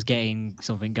Sancho was getting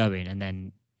something going, and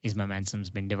then his momentum's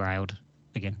been derailed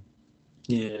again.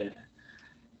 Yeah.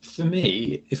 For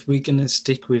me, if we're going to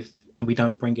stick with we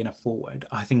don't bring in a forward,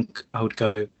 I think I would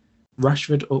go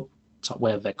Rashford up top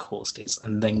where Weghorst is,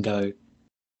 and then go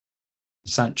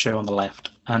Sancho on the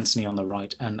left, Antony on the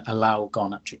right, and allow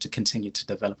Garnacho to continue to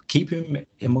develop. Keep him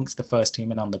amongst the first team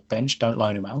and on the bench. Don't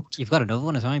loan him out. You've got another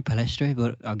one as well, Pellistri,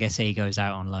 but I guess he goes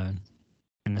out on loan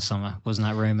in the summer. Wasn't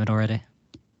that rumoured already?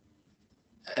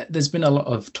 There's been a lot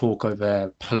of talk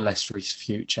over Pellistri's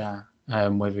future,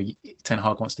 whether Ten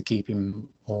Hag wants to keep him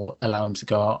or allow him to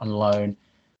go out on loan.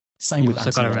 Same with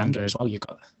Antony as well.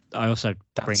 I also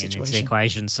bring into the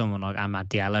equation someone like Amad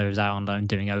Diallo who's out on loan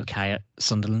doing okay at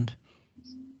Sunderland.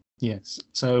 Yes,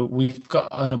 so we've got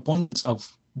an abundance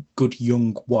of good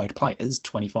young wide players,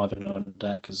 25 and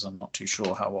under, because I'm not too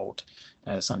sure how old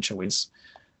Sancho is.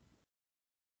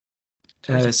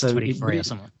 So 23 or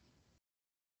something.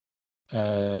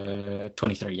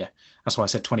 23, yeah. That's why I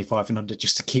said 25 and under,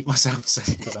 just to keep myself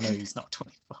safe, because I know he's not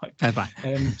 25. Bye.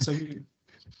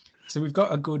 So we've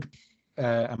got a good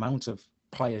amount of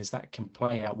players that can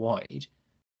play out wide.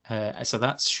 So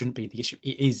that shouldn't be the issue.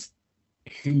 It is,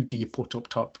 who do you put up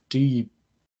top? Do you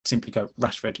simply go,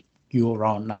 Rashford, you're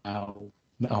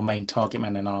our main target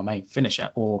man and our main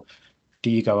finisher? Or do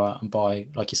you go out and buy,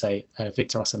 like you say,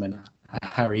 Victor Osimhen,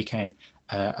 Harry Kane,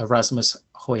 Erasmus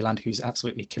Højlund, who's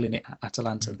absolutely killing it at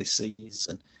Atalanta this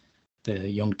season. The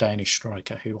young Danish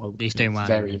striker who I would be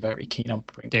very, very keen on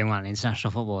bringing. Doing well in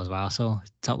international football as well, so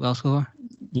top goal scorer.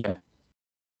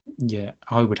 Yeah,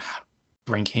 I would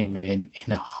bring him in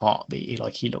a heartbeat.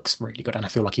 Like, he looks really good, and I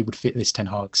feel like he would fit this Ten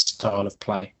Hag style of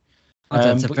play.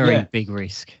 That's a very big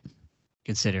risk,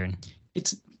 considering.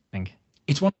 It's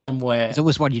one of them where it's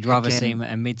always one you'd rather see him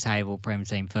at a mid-table Prem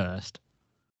team first,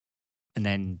 and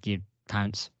then you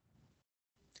pounce.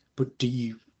 But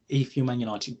if you're Man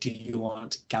United, do you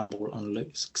want to gamble on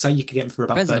lose? Say you could get him for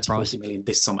about 30-40 million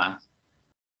this summer.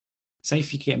 Say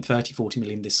if you could get him 30-40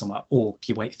 million this summer, or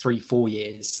do you wait 3-4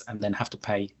 years and then have to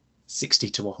pay 60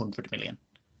 to 100 million?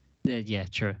 Yeah,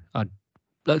 true.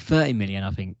 Like 30 million,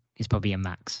 I think, is probably a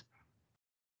max.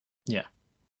 Yeah.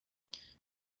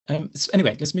 So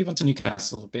anyway, let's move on to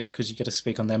Newcastle a bit, because you get to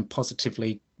speak on them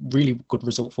positively. Really good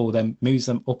result for them. Moves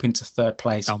them up into third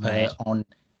place on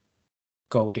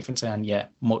goal difference, and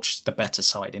much the better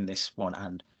side in this one.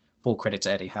 And full credit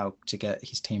to Eddie Howe to get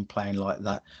his team playing like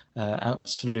that.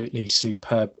 Absolutely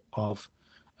superb of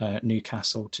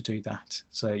Newcastle to do that.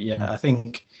 So I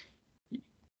think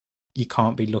you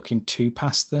can't be looking too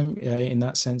past them in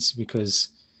that sense, because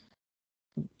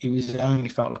it only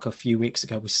felt like a few weeks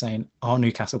ago was saying, are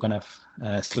Newcastle going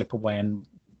to slip away and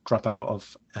drop out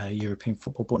of European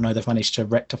football? But no, they've managed to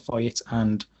rectify it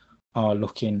and are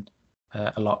looking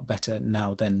a lot better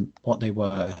now than what they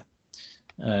were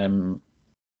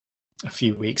a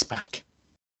few weeks back.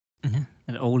 Mm-hmm.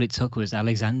 And all it took was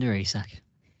Alexander Isak.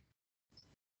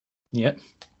 Yeah,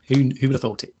 who would have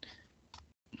thought it?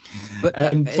 But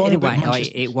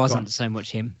anyway, it wasn't so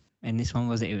much him in this one,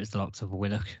 was it? It was the likes of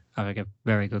Willock having a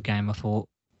very good game, I thought.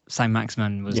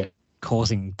 Saint-Maximin was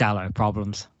causing Dalot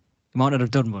problems. He might not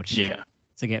have done much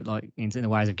to get into the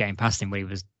ways of getting past him, but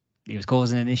he was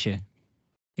causing an issue.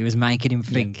 He was making him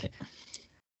think.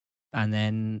 And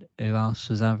then who else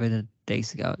was having a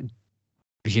decent go?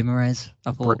 Gimerez,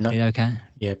 I thought, did okay.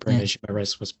 Yeah, Bruno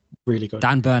Gimerez was really good.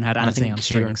 Dan Burn had Anthony on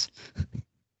strings.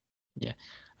 Yeah.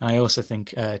 I also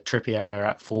think Trippier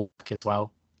at fullback as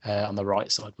well on the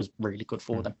right side was really good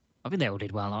for them. I think they all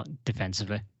did well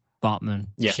defensively. Botman,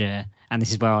 Shea. And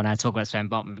this is where I now talk about Sven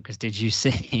Botman, because did you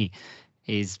see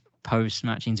his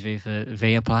post-match interview for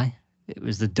Viaplay? It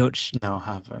was the Dutch. No,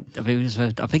 I haven't.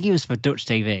 I think it was for Dutch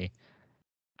TV.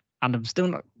 And I'm still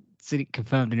not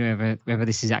confirmed whether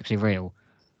this is actually real.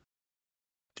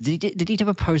 Did he have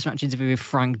a post-match interview with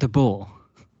Frank de Boer?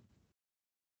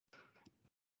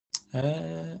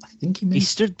 I think he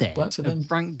stood there. And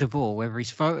Frank de Boer, whether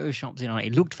he's photoshopped it,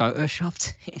 it looked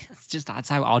photoshopped. That's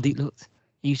how odd it looked.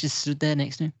 He just stood there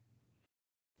next to him.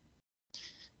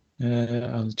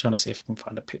 I'm trying to see if I can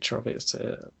find a picture of it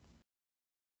to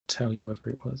tell you whether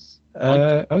it was.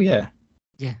 Yeah,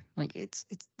 it's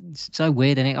so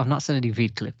weird, isn't it? I've not seen any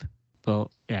vid clip, but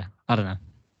I don't know.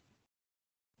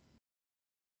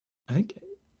 I think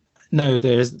no,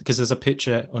 there's a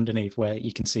picture underneath where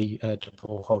you can see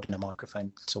Paul holding a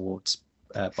microphone towards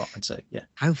Botman. So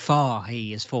how far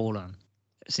he has fallen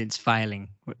since failing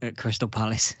at Crystal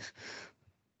Palace.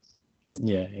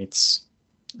 Yeah, it's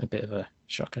a bit of a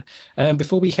shocker.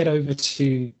 Before we head over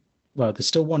to, there's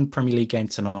still one Premier League game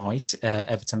tonight,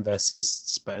 Everton versus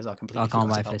Spurs. I can't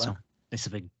wait for this one. This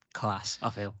will be class, I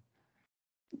feel.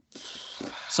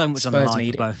 So much on the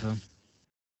line for both of them.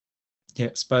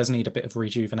 Yeah, Spurs need a bit of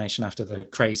rejuvenation after the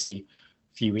crazy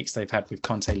few weeks they've had with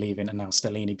Conte leaving and now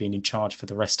Stellini being in charge for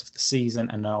the rest of the season.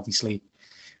 And obviously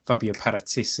Fabio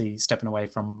Paratici stepping away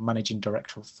from managing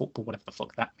director of football, whatever the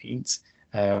fuck that means.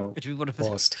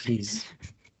 Whilst he's...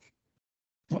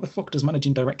 What the fuck does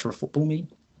managing director of football mean?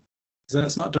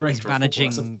 That's not director he's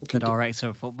managing the director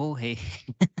of football. Who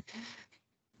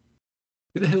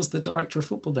the hell's the director of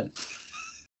football then?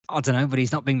 I don't know, but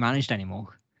he's not being managed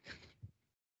anymore.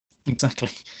 Exactly.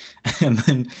 And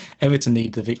then Everton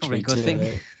need the victory. Probably a good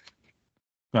thing.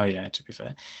 Well, yeah, to be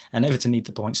fair. And Everton need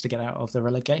the points to get out of the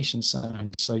relegation zone.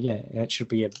 So, it should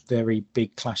be a very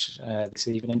big clash this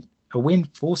evening. A win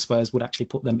for Spurs would actually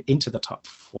put them into the top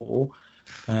four,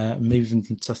 moving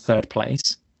to third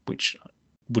place, which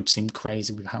would seem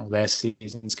crazy with how their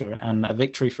season's going. And a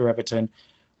victory for Everton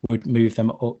would move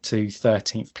them up to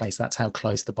 13th place. That's how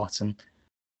close the bottom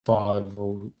 5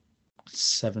 or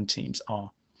 7 teams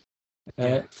are.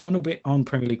 Final bit on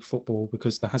Premier League football,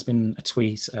 because there has been a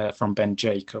tweet from Ben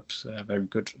Jacobs, a very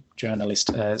good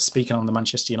journalist, speaking on the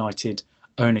Manchester United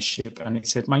ownership, and it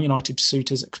said Man United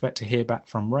suitors expect to hear back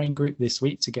from Rain Group this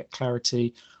week to get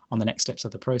clarity on the next steps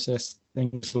of the process.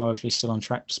 Things are largely still on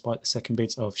track despite the second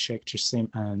bids of Sheikh Jassim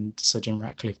and Sajin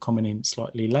Ratcliffe coming in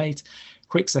slightly late.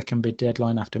 Quick second bid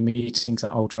deadline after meetings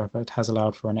at Old Trafford has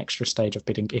allowed for an extra stage of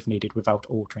bidding if needed without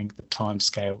altering the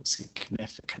timescale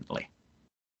significantly.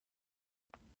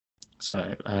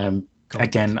 So,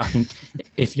 again, I think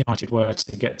if United were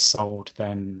to get sold,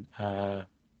 then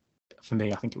for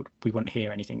me, I think we wouldn't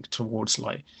hear anything towards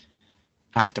like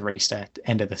after restart,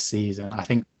 end of the season. I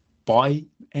think by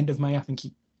end of May, I think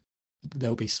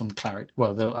there'll be some clarity.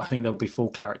 Well, I think there'll be full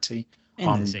clarity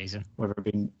on the season, whether it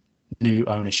be new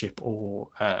ownership or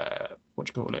what do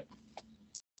you call it?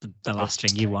 The last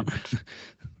thing you want.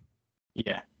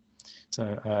 Yeah.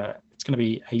 So it's going to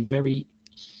be a very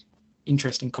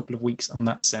interesting couple of weeks on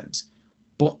that sense.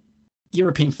 But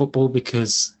European football,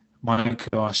 because my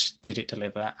gosh, did it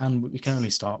deliver? And we can only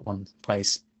start one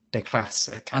place. The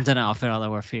Classic. I don't know. I feel like there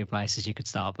were a few places you could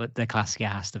start, but the Classic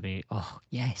has to be. Oh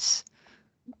yes.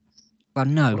 Well,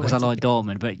 no, because I like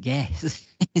Dortmund, but yes.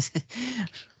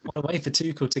 What a way for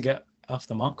Tuchel to get off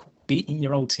the mark, beating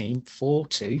your old team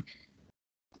 4-2.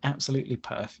 Absolutely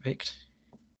perfect.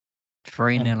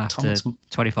 3-0 after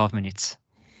 25 minutes.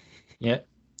 Yeah.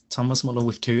 Thomas Muller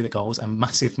with 2 of the goals, a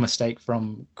massive mistake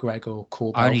from Gregor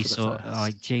Corbell. I only saw,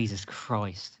 Jesus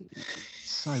Christ.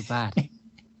 It's so bad.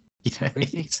 Yeah,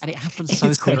 and it happens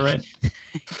so quick.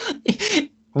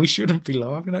 We shouldn't be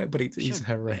laughing at it, but it is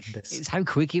horrendous. It's how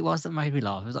quick it was that made me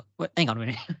laugh. It was like, wait, hang on a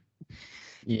minute.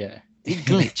 Yeah. It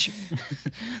glitch.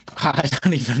 I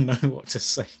don't even know what to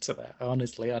say to that.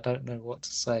 Honestly, I don't know what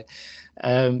to say.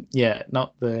 Yeah,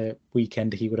 not the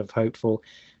weekend he would have hoped for.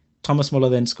 Thomas Muller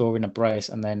then scoring a brace,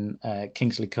 and then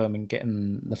Kingsley Coman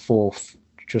getting the 4th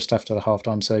just after the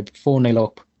half-time. So 4-0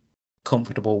 up,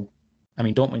 comfortable. I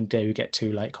mean, Dortmund do get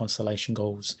 2 late consolation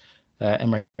goals.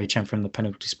 Emre Can from the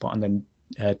penalty spot, and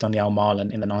then Daniel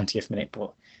Marlin in the 90th minute.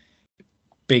 But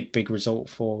big result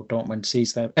for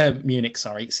Dortmund. Munich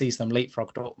sees them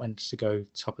leapfrog Dortmund to go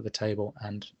top of the table,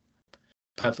 and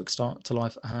perfect start to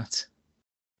life at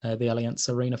the Allianz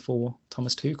Arena for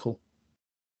Thomas Tuchel.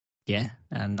 Yeah,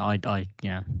 and I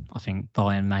think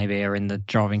Bayern maybe are in the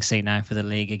driving seat now for the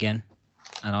league again,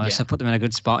 and I also put them in a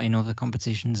good spot in other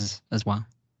competitions as well.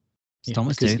 Yeah,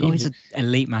 Thomas Tuchel, he's an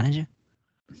elite manager.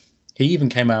 He even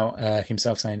came out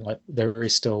himself saying like there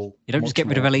is still. You don't just get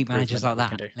rid of elite managers like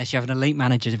that unless you have an elite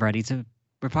manager ready to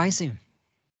replace him.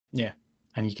 Yeah,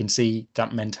 and you can see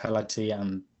that mentality,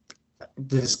 and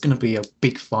there's going to be a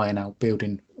big fire now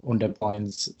building under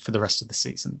Bayern for the rest of the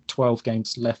season. 12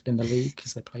 games left in the league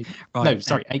because they played. Right. No,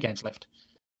 sorry, 8 games left.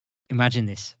 Imagine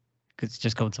this, because it's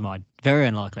just come to mind. Very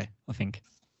unlikely, I think,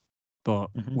 but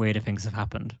weirder things have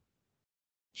happened.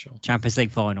 Sure. Champions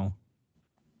League final,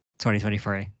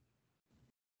 2023.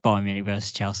 Bayern Munich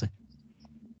versus Chelsea.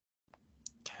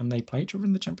 Can they play each other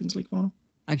in the Champions League final?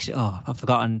 Actually, I've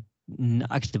forgotten.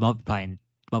 Actually, they might be playing.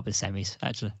 Might be the semis.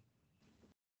 Actually,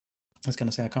 I was going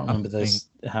to say I can't remember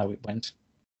how it went.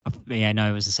 Yeah, no,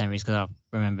 it was the semis because I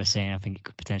remember seeing. I think it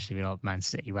could potentially be like Man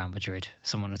City, Real Madrid.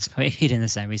 Someone that's played in the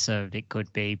semis, so it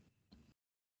could be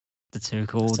the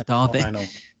Tuchel derby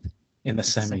in the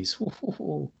semis.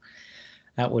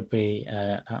 That would be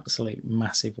an absolute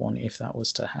massive one if that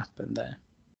was to happen there.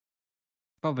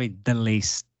 Probably the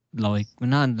least not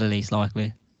the least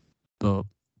likely, but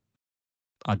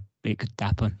it could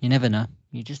happen. You never know.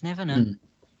 You just never know.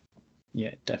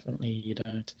 Yeah, definitely you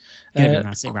don't.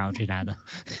 That's it round you now,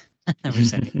 though. Never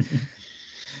said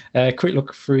it. Quick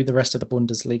look through the rest of the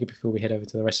Bundesliga before we head over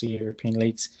to the rest of the European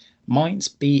leagues. Mainz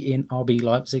beating RB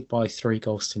Leipzig by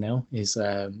 3-0 is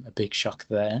a big shock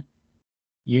there.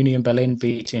 Union Berlin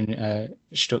beating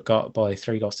Stuttgart by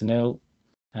 3-0.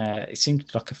 It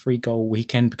seemed like a 3-goal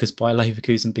weekend because Bayer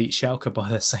Leverkusen beat Schalke by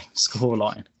the same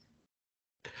scoreline.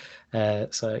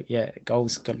 So yeah,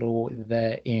 goals galore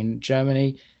there in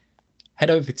Germany. Head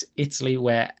over to Italy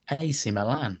where AC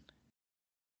Milan.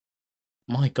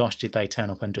 My gosh, did they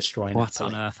turn up and destroy Napoli? What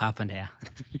on earth happened here?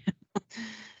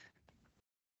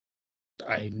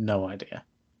 I have no idea.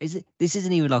 This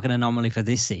isn't even like an anomaly for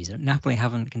this season. Napoli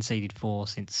haven't conceded 4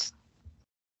 since.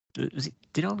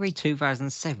 Did I read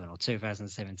 2007 or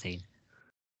 2017?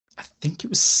 I think it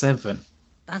was 7.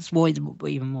 That's why it's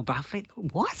even more baffling.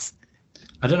 What?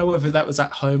 I don't know whether that was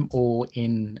at home or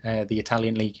in the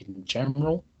Italian league in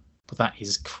general, but that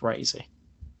is crazy.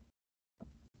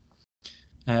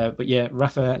 But yeah,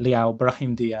 Rafa Leao,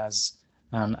 Brahim Diaz,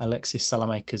 and Alexis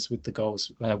Salamakers with the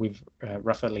goals, with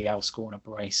Rafa Leao scoring a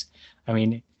brace. I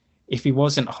mean, if he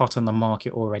wasn't hot on the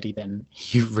market already, then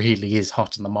he really is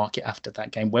hot on the market after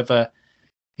that game. Whether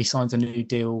he signs a new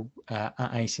deal at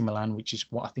AC Milan, which is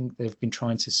what I think they've been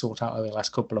trying to sort out over the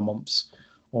last couple of months,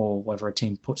 or whether a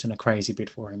team puts in a crazy bid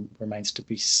for him remains to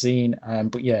be seen.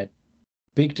 But yeah,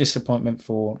 big disappointment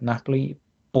for Napoli,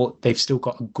 but they've still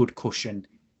got a good cushion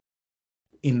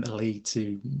in the league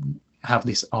to have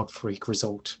this odd freak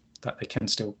result that they can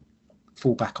still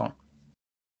fall back on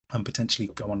and potentially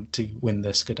go on to win the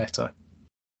Scudetto.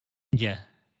 Yeah.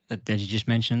 Did you just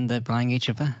mention they're playing each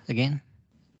other again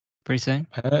pretty soon?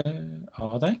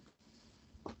 Are they?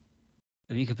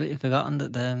 Have you completely forgotten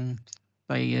that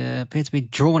they appear to be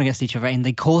drawn against each other in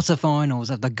the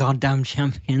quarterfinals of the goddamn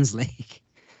Champions League?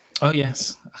 Oh,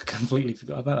 yes. I completely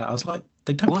forgot about that. I was like,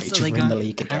 they don't play each other in the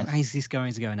league again. How is this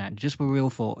going to go now? Just when we all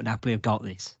thought Napoli have got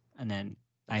this, and then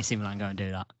AC Milan go and do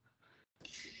that.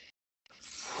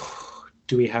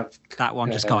 Do we have... That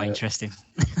one just got interesting.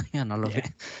 And I love it.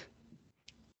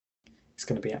 It's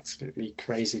going to be absolutely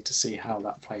crazy to see how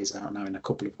that plays out now in a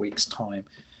couple of weeks' time.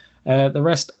 The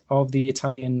rest of the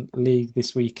Italian league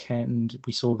this weekend,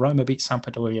 we saw Roma beat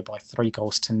Sampdoria by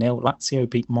 3-0. Lazio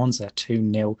beat Monza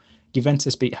 2-0.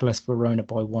 Juventus beat Hellas Verona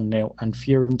by 1-0. And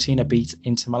Fiorentina beat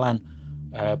Inter Milan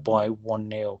by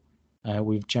 1-0.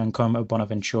 With Giacomo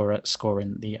Bonaventura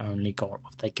scoring the only goal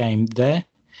of the game there.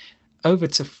 Over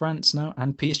to France now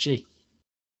and PSG.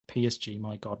 PSG,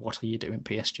 my God, what are you doing,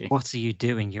 PSG? What are you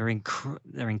doing?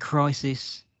 They're in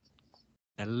crisis.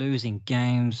 They're losing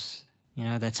games. You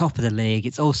know, they're top of the league.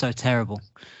 It's also terrible.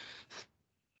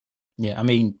 Yeah, I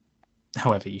mean,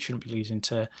 however, you shouldn't be losing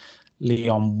to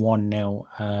Lyon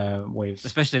 1-0 with...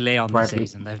 Especially Lyon Bradley.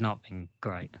 this season. They've not been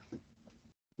great.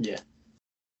 Yeah.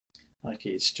 Like,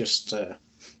 it's just...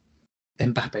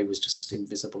 Mbappe was just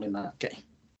invisible in that game.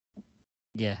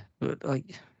 Yeah, but,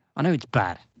 like, I know it's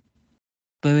bad.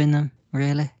 Booing them,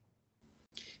 really?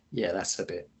 Yeah, that's a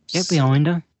bit... Get behind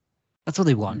them. That's all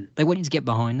they want. They want you to get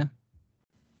behind them.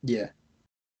 Yeah.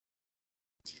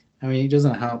 I mean, it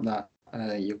doesn't help that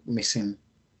you're missing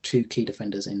two key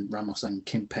defenders in Ramos and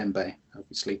Kimpembe.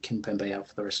 Obviously, Kimpembe out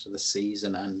for the rest of the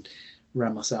season and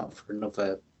Ramos out for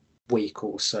another week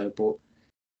or so, but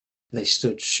they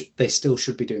still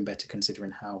should be doing better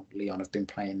considering how Lyon have been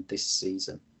playing this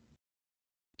season.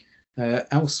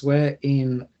 Elsewhere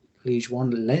in Ligue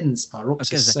 1, Lens are up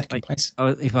to second place. Oh,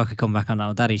 if I could come back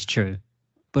on that is true.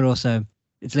 But also,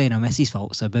 it's Lionel Messi's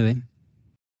fault, so boo him.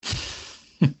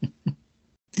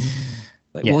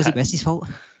 What was it Messi's fault?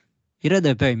 You know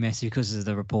they're booing Messi because of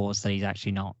the reports that he's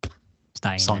actually not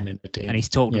staying signing the deal. And he's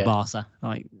talked to Barca.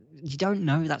 Like, you don't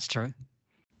know that's true.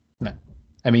 No.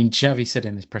 I mean, Xavi said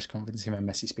in his press conference him and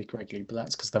Messi speak regularly, but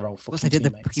that's because they're all fucking teammates. They did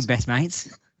the fucking best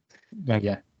mates.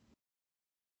 Yeah.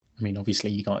 I mean,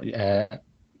 obviously, you got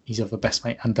his other best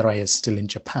mate, Andrea's still in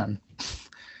Japan.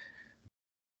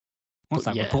 What's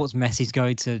that? Reports Messi's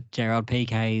going to Gerard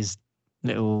Piqué's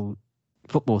little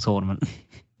football tournament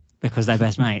because they're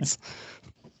best mates.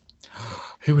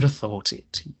 Who would have thought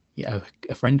it? Yeah,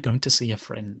 a friend going to see a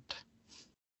friend.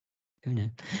 Who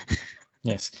knew?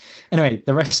 Yes. Anyway,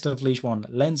 the rest of Ligue 1.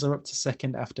 Lens are up to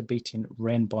second after beating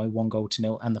Rennes by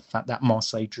 1-0, and the fact that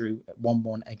Marseille drew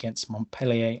 1-1 against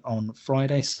Montpellier on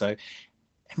Friday. So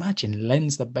imagine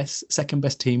Lens, the second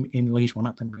best team in Ligue 1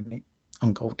 at the minute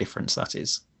on goal difference, that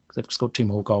is. They've scored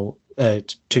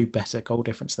two better goal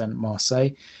difference than Marseille.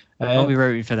 I'll be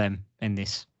rooting for them in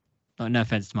this. No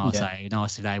offense to Marseille. Yeah.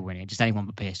 Nice if they win it. Just anyone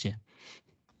but PSG.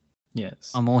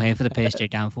 Yes. I'm all here for the PSG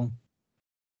downfall.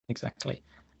 Exactly.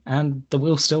 And the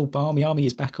Will Still Barmy Army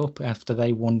is back up after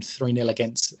they won 3-0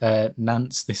 against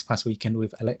Nantes this past weekend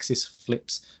with Alexis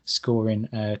Flips scoring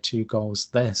 2 goals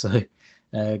there. So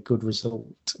good result.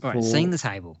 All right, seeing the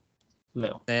table.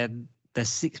 Little. They're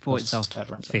 6 points off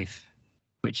 5th,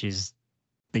 which is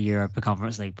the Europa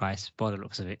Conference League place by the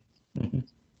looks of it. Mm-hmm.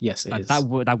 Yes, it is.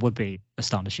 That would be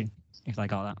astonishing if they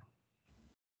got that.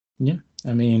 Yeah,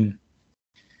 I mean,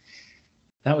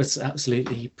 that was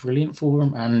absolutely brilliant for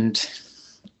them, and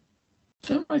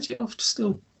don't write it off.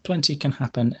 Still, plenty can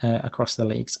happen across the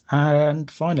leagues.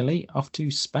 And finally, off to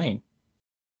Spain,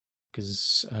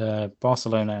 because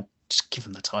Barcelona just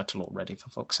given the title already, for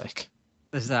fuck's sake.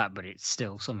 There's that, but it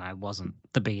still somehow wasn't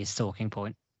the biggest talking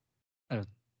point of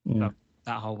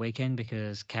that whole weekend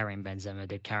because Karim Benzema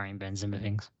did Karim Benzema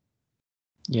things.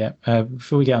 Yeah,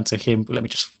 before we get on to him, let me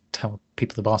just tell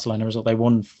people the Barcelona result. They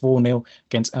won 4-0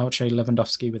 against Elche.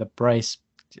 Lewandowski with a brace.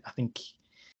 I think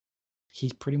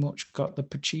he's pretty much got the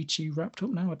Pachichi wrapped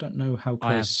up now. I don't know how close.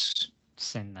 I have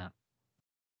seen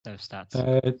those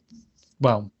stats.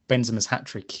 Well, Benzema's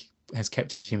hat-trick has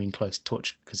kept him in close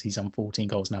touch because he's on 14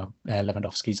 goals now.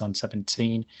 Lewandowski's on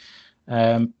 17.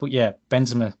 But yeah,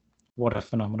 Benzema, what a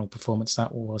phenomenal performance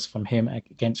that was from him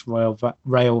against Real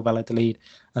Valladolid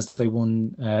as they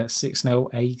won 6-0,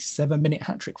 a 7-minute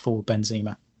hat-trick for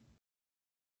Benzema.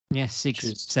 Yeah,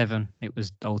 6-7. It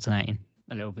was alternating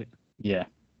a little bit. Yeah.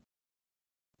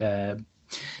 No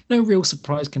real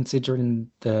surprise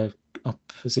considering the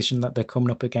opposition that they're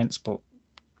coming up against, but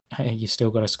hey, you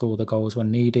still got to score the goals when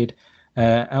needed.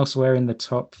 Elsewhere in the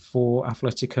top four,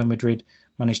 Atletico Madrid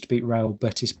managed to beat Real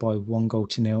Betis by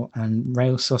 1-0, and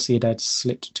Real Sociedad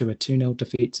slipped to a 2-0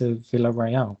 defeat to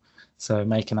Villarreal. So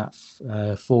making that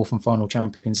fourth and final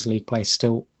Champions League place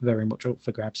still very much up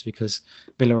for grabs, because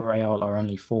Villarreal are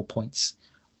only 4 points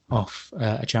off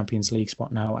a Champions League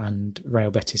spot now, and Real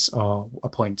Betis are a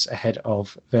point ahead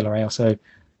of Villarreal. So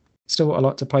still a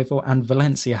lot to play for. And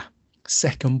Valencia,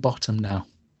 second bottom now.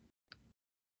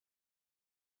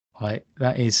 Right,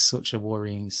 that is such a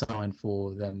worrying sign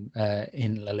for them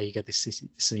in La Liga this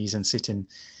season, sitting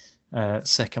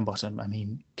second bottom. I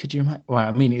mean, could you imagine? Well,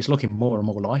 I mean, it's looking more and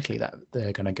more likely that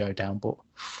they're going to go down, but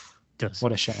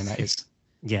what a shame that is.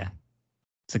 Yeah,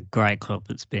 it's a great club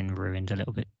that's been ruined a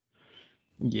little bit.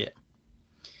 Yeah.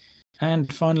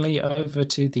 And finally, over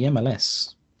to the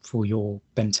MLS for your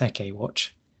Benteke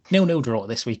watch. 0-0 draw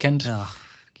this weekend. Oh,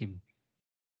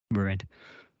 ruined.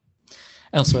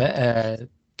 Elsewhere,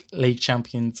 league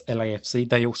champions LAFC,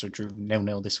 they also drew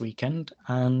 0-0 this weekend.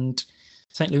 And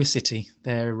St. Louis City,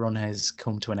 their run has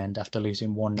come to an end after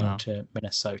losing 1-0 to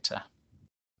Minnesota.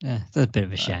 Yeah, that's a bit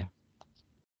of a shame.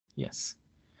 Yes.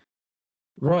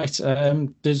 Right,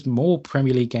 there's more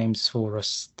Premier League games for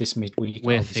us this midweek.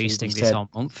 We're feasting this whole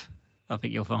month. I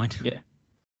think you'll find.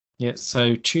 Yeah.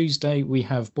 So Tuesday we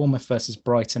have Bournemouth versus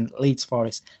Brighton, Leeds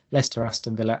Forest, Leicester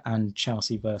Aston Villa, and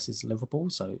Chelsea versus Liverpool.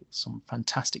 So some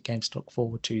fantastic games to look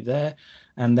forward to there.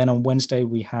 And then on Wednesday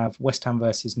we have West Ham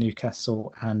versus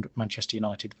Newcastle and Manchester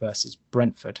United versus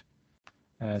Brentford.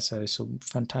 So some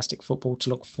fantastic football to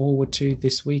look forward to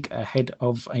this week ahead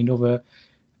of another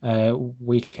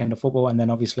weekend of football. And then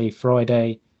obviously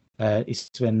Friday is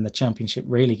when the Championship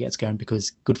really gets going, because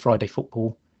Good Friday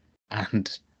football. And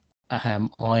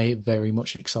I very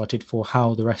much excited for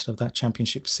how the rest of that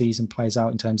Championship season plays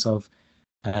out in terms of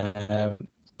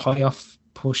playoff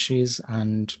pushes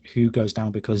and who goes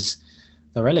down, because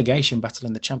the relegation battle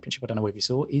in the Championship, I don't know if you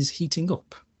saw, is heating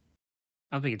up.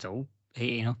 I think it's all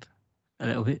heating up a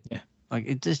little bit. Yeah.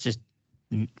 Like, there's just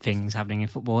things happening in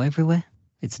football everywhere.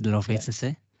 It's lovely to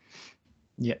see.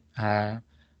 Yeah.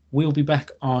 We'll be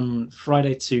back on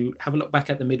Friday to have a look back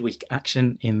at the midweek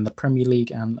action in the Premier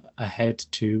League and ahead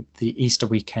to the Easter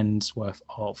weekend's worth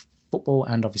of football.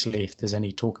 And obviously, if there's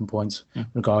any talking points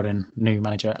regarding new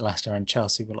manager at Leicester and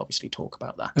Chelsea, we'll obviously talk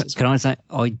about that as well. Can I say,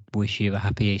 I wish you a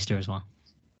happy Easter as well.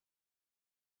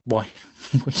 Why?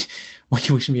 Why are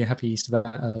you wishing me a happy Easter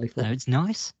that early for? No, it's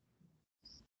nice.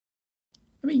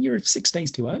 I mean, you're 6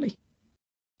 days too early.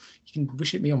 You can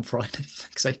wish it me on Friday, for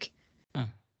fuck's sake. Oh,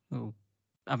 well,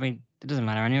 I mean, it doesn't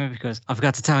matter anyway, because I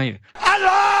forgot to tell you.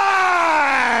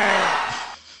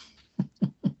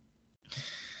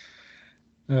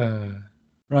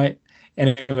 Right.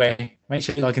 Anyway, make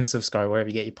sure you like and subscribe wherever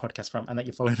you get your podcast from, and that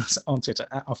you're following us on Twitter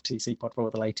at OffTCPod for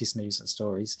all the latest news and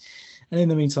stories. And in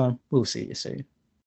the meantime, we'll see you soon.